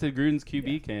 Dude, went to Gruden's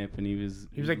QB camp and he was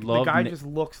like loved the guy Na- just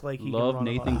looks like he can loved run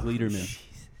a Nathan lot. Gleederman.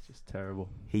 Just terrible.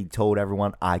 He told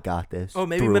everyone, "I got this." Oh,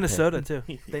 maybe Threw a pick. Minnesota too.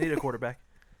 They need a quarterback.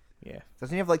 Yeah,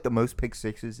 Doesn't he have like the most pick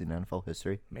sixes in NFL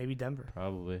history? maybe Denver.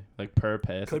 Probably like per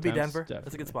pass. Could be attempts, Denver. That's a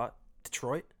definitely. good spot.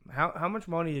 Detroit. How much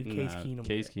money did Case Nah, Keenum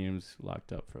Case get? Keenum's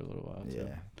locked up for a little while. Yeah, So.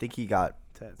 I think he got.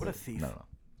 What a thief. No.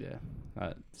 Yeah,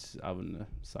 I wouldn't have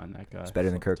signed that guy. He's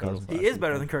better than Kirk Total Cousins. He flash is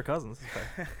better in than the Kirk Cousins.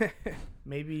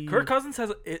 Maybe Kirk Cousins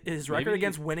has his record Maybe-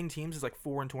 against winning teams is like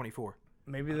 4-24.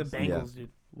 Maybe the Honestly, yeah. Bengals, dude.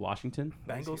 Washington.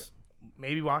 Bengals.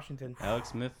 Maybe Washington. Alex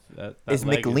Smith. That Is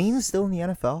leg McLean still in the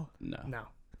NFL? No. No,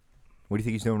 What do you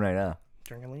think he's doing right now?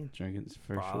 drinking lean. Drinking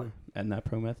for Probably. sure. And that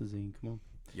promethazine. Come on.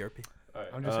 Yerpy. All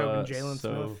right, I'm just hoping Jalen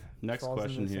so Smith next falls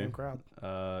question into the here same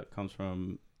crowd. comes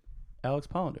from Alex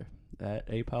Pollender at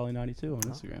apoly92 on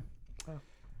Instagram. Oh.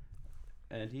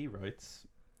 And he writes,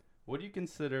 would you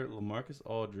consider LaMarcus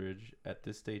Aldridge at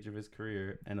this stage of his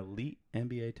career an elite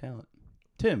NBA talent?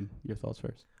 Tim, your thoughts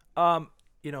first.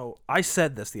 I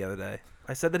said this the other day.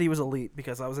 I said that he was elite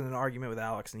because I was in an argument with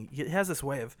Alex, and he has this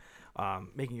way of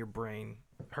making your brain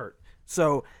hurt.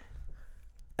 So,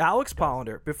 Alex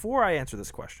Pollender, before I answer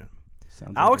this question,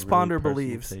 Sounds Alex like a really Ponder personal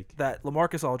believes take. that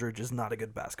LaMarcus Aldridge is not a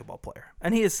good basketball player.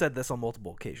 And he has said this on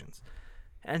multiple occasions.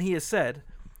 And he has said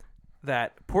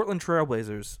that Portland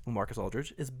Trailblazers LaMarcus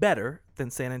Aldridge is better than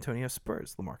San Antonio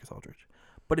Spurs LaMarcus Aldridge.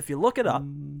 But if you look it up,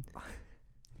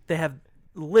 they have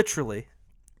literally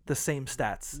the same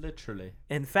stats. Literally.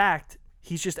 In fact,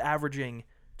 he's just averaging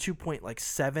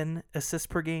 2.7 assists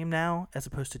per game now as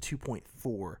opposed to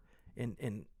 2.4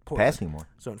 in Portland. Passing more.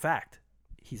 So in fact,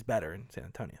 he's better in San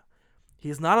Antonio. He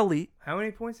is not elite. How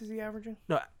many points is he averaging?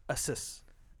 No, assists.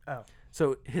 Oh,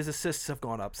 So his assists have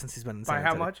gone up since he's been in San by how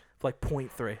Antonio. much? Like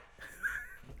 0.3.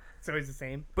 So he's the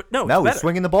same. But no, No, it's he's better.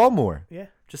 swinging the ball more. Yeah.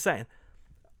 Just saying.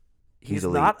 He's He's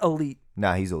elite. not elite,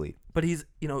 No, he's elite. but he's,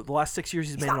 the last 6 years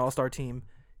he's made an all-star team.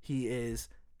 He is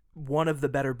one of the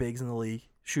better bigs in the league,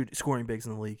 scoring bigs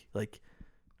in the league. Like,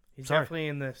 He's Sorry. definitely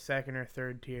in the second or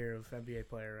third tier of NBA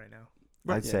player right now.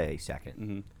 I'd say second.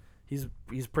 Mm-hmm. he's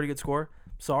a pretty good scorer.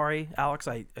 Sorry, Alex,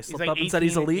 I slipped like up and said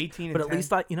he's 18 elite, 18 but and at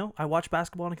least I watch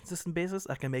basketball on a consistent basis.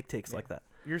 I can make takes like that.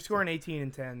 You're scoring 18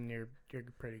 and 10. You're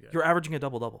pretty good. You're averaging a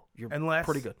double-double. You're Unless-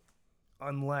 pretty good.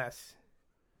 Unless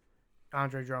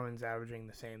Andre Drummond's averaging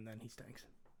the same, then he stinks.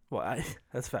 Well,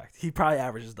 that's a fact. He probably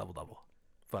averages double-double,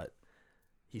 but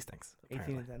he stinks. 18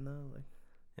 apparently. and 10 though. Like,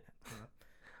 Yeah.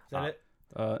 Is that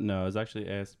it? No, I was actually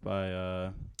asked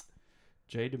by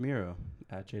Jay DeMiro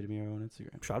at Jay DeMiro on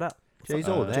Instagram. Shout out. Jay's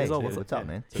Uh, old. Hey, Jay's old. what's up,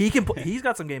 man? He can. He's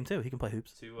got some game too. He can play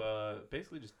hoops. To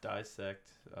basically just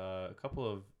dissect a couple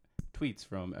of tweets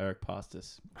from Eric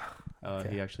Postis. Okay.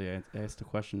 He actually asked a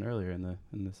question earlier in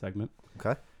the segment.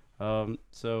 Okay.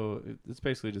 So it's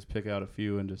basically just pick out a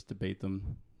few and just debate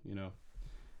them.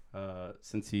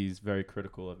 Since he's very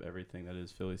critical of everything that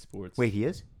is Philly sports. Wait, he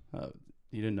is?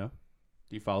 You didn't know?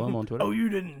 Do you follow him on Twitter? Oh, you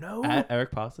didn't know? At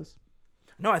Eric Postis?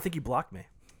 No, I think he blocked me.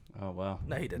 Oh wow.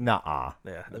 No, he didn't. Nuh-uh.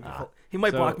 Yeah, that'd be cool. He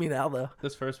might So- block me now though.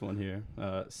 This first one here.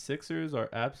 Sixers are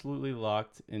absolutely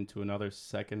locked into another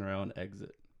second round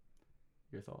exit.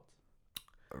 Your thoughts?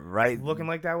 Right. It's looking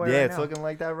like that way Yeah, right it's now. looking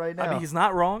like that right now. I mean, he's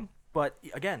not wrong, but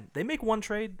again, they make one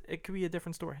trade, it could be a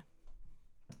different story.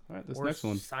 All right, this Or next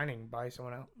one. signing by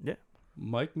someone else. Yeah,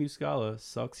 Mike Muscala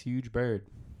sucks huge bird.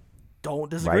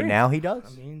 don't disagree. right now he I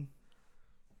does. mean,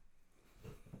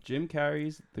 Jim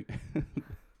Carrey's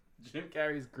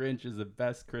Grinch is the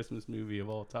best Christmas movie of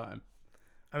all time.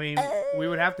 we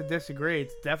would have to disagree.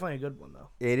 It's definitely a good one though.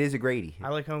 It is a Grady. I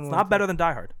like Home It's Alone not 2. better than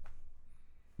Die Hard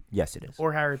Yes, it is.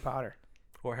 Or Harry Potter.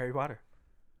 or Harry Potter.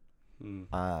 Hmm.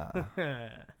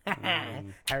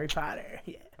 Harry Potter.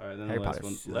 Yeah. All right, then Harry the last Potter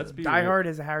one. sucks. Let's be Die real. Hard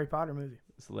is a Harry Potter movie.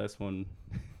 It's the last one.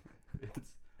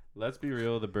 Let's be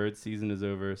real. The bird season is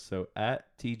over. So at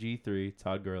TG3,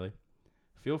 Todd Gurley,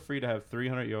 feel free to have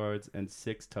 300 yards and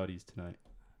 6 tutties tonight.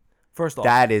 First off,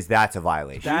 That's a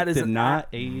violation. That is did an not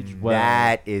age well.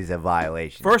 That is a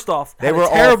violation. first off, they had a were all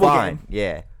terrible fine. game.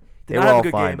 Yeah. They not were have a all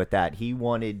good fine, game. but that he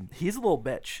wanted He's a little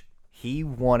bitch.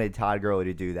 Todd Gurley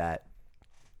to do that.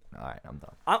 All right, I'm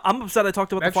done. I'm upset I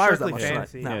talked about the That's Flyers that strictly much tonight.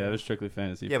 fantasy. No. Yeah, it was strictly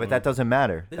fantasy. Yeah, for but that him. doesn't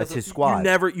matter. It That's doesn't- his squad.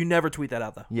 You never tweet that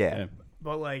out though. Yeah. Yeah.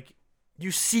 But like,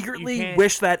 You secretly You can't-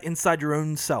 wish that inside your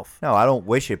own self. No, I don't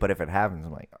wish it, but if it happens,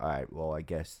 I'm like, all right, well, I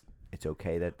guess it's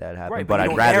okay that happened. Right, but but you I'd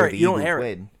don't rather air it. the You don't Eagles air it.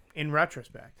 win. in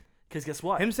retrospect, Because guess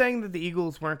what? him saying that the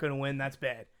Eagles weren't going to win, that's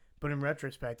bad. But in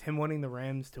retrospect, him wanting the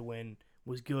Rams to win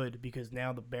was good because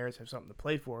now the Bears have something to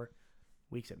play for.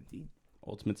 Week 17.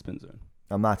 Ultimate spin zone.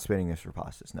 I'm not spinning this for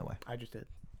pastas. No way. I just did.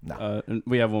 No. And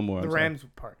we have one more. The I'm sorry. Rams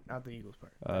part, not the Eagles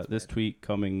part. That's This bad. tweet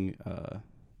coming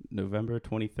November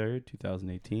 23rd,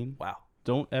 2018. Wow.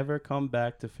 Don't ever come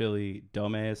back to Philly,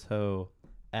 dumbass hoe,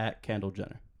 at Kendall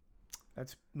Jenner.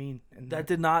 That's mean. And That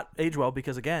did not age well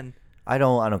because again, I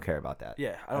don't care about that.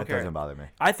 yeah, I don't that care. doesn't bother me.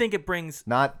 I think it brings.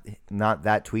 Not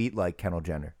that tweet like Kendall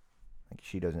Jenner. Like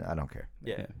she doesn't. I don't care.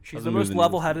 Yeah, Yeah, she's doesn't the move most the needle.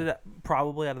 level-headed,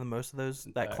 probably out of the most of those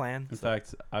that clan. In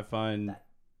fact, I find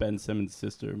Ben Simmons'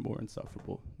 sister more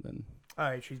insufferable than All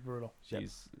right, she's brutal.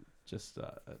 she's just.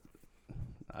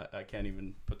 I can't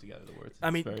even put together the words. I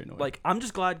It's mean, very annoying. like, I'm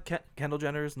just glad Kendall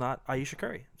Jenner is not Aisha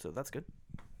Curry, so that's good.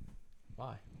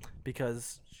 Why?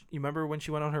 Because you remember when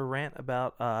she went on her rant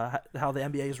about how the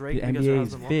NBA is rigged The because her NBA is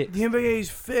husband won? fit. The NBA's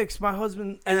fixed. My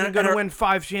husband And isn't then- going and to her- win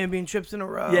 5 championships in a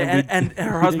row. Yeah, and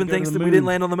her we husband didn't go to thinks the that we didn't moon.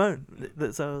 land on the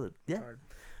moon. So yeah,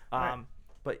 Right.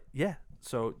 but yeah,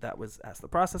 so that was Ask the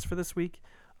Process for this week.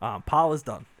 Paul is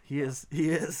done. He is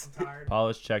Paul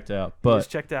is checked out, he is but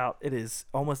checked out. It is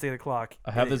almost 8:00.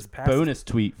 I have It this is past- bonus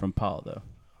tweet from Paul though.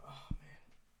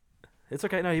 It's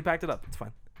okay. No, he packed it up. It's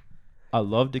fine. I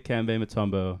love Dikembe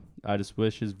Mutombo. I just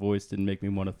wish his voice didn't make me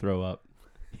want to throw up.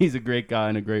 He's a great guy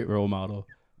and a great role model,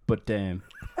 but damn.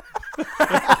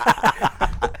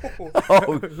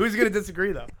 Oh, Who's going to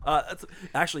disagree, though? That's,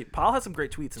 actually, Paul has some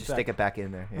great tweets. In just fact, stick it back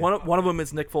in there. Yeah. one of them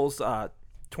is Nick Foles,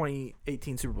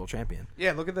 2018 Super Bowl champion.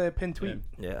 Yeah, look at the pinned tweet.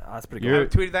 Yeah, that's pretty You're-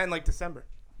 good. I tweeted that in like December.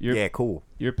 Your Yeah, cool.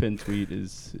 your pin tweet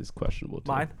is questionable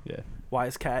too. Mine? Yeah. Why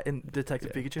is Cat in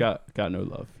Detective Yeah. Pikachu? Got no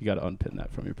love. You got to unpin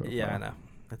that from your profile. Yeah, I know.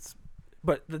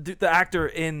 But the actor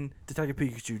in Detective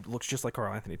Pikachu looks just like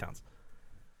Karl Anthony Towns.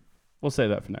 We'll say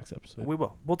that for next episode. We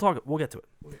will. We'll talk. We'll get to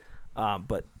it.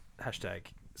 But hashtag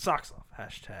socks off.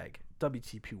 Hashtag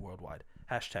WTP worldwide.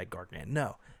 Hashtag Gardner.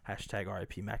 No. Hashtag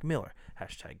RIP Mac Miller.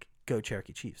 Hashtag Go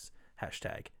Cherokee Chiefs.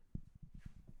 Hashtag.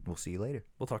 We'll see you later.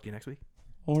 We'll talk to you next week.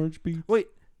 Orange Beach. Wait.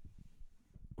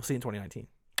 We'll see you in 2019.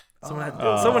 Someone had to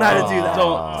do that.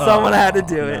 Don't- Someone had to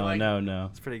do it. No.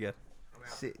 It's pretty good.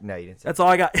 No, you didn't say That's all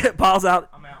I got. Paul's out.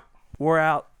 I'm out. We're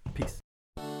out. Peace.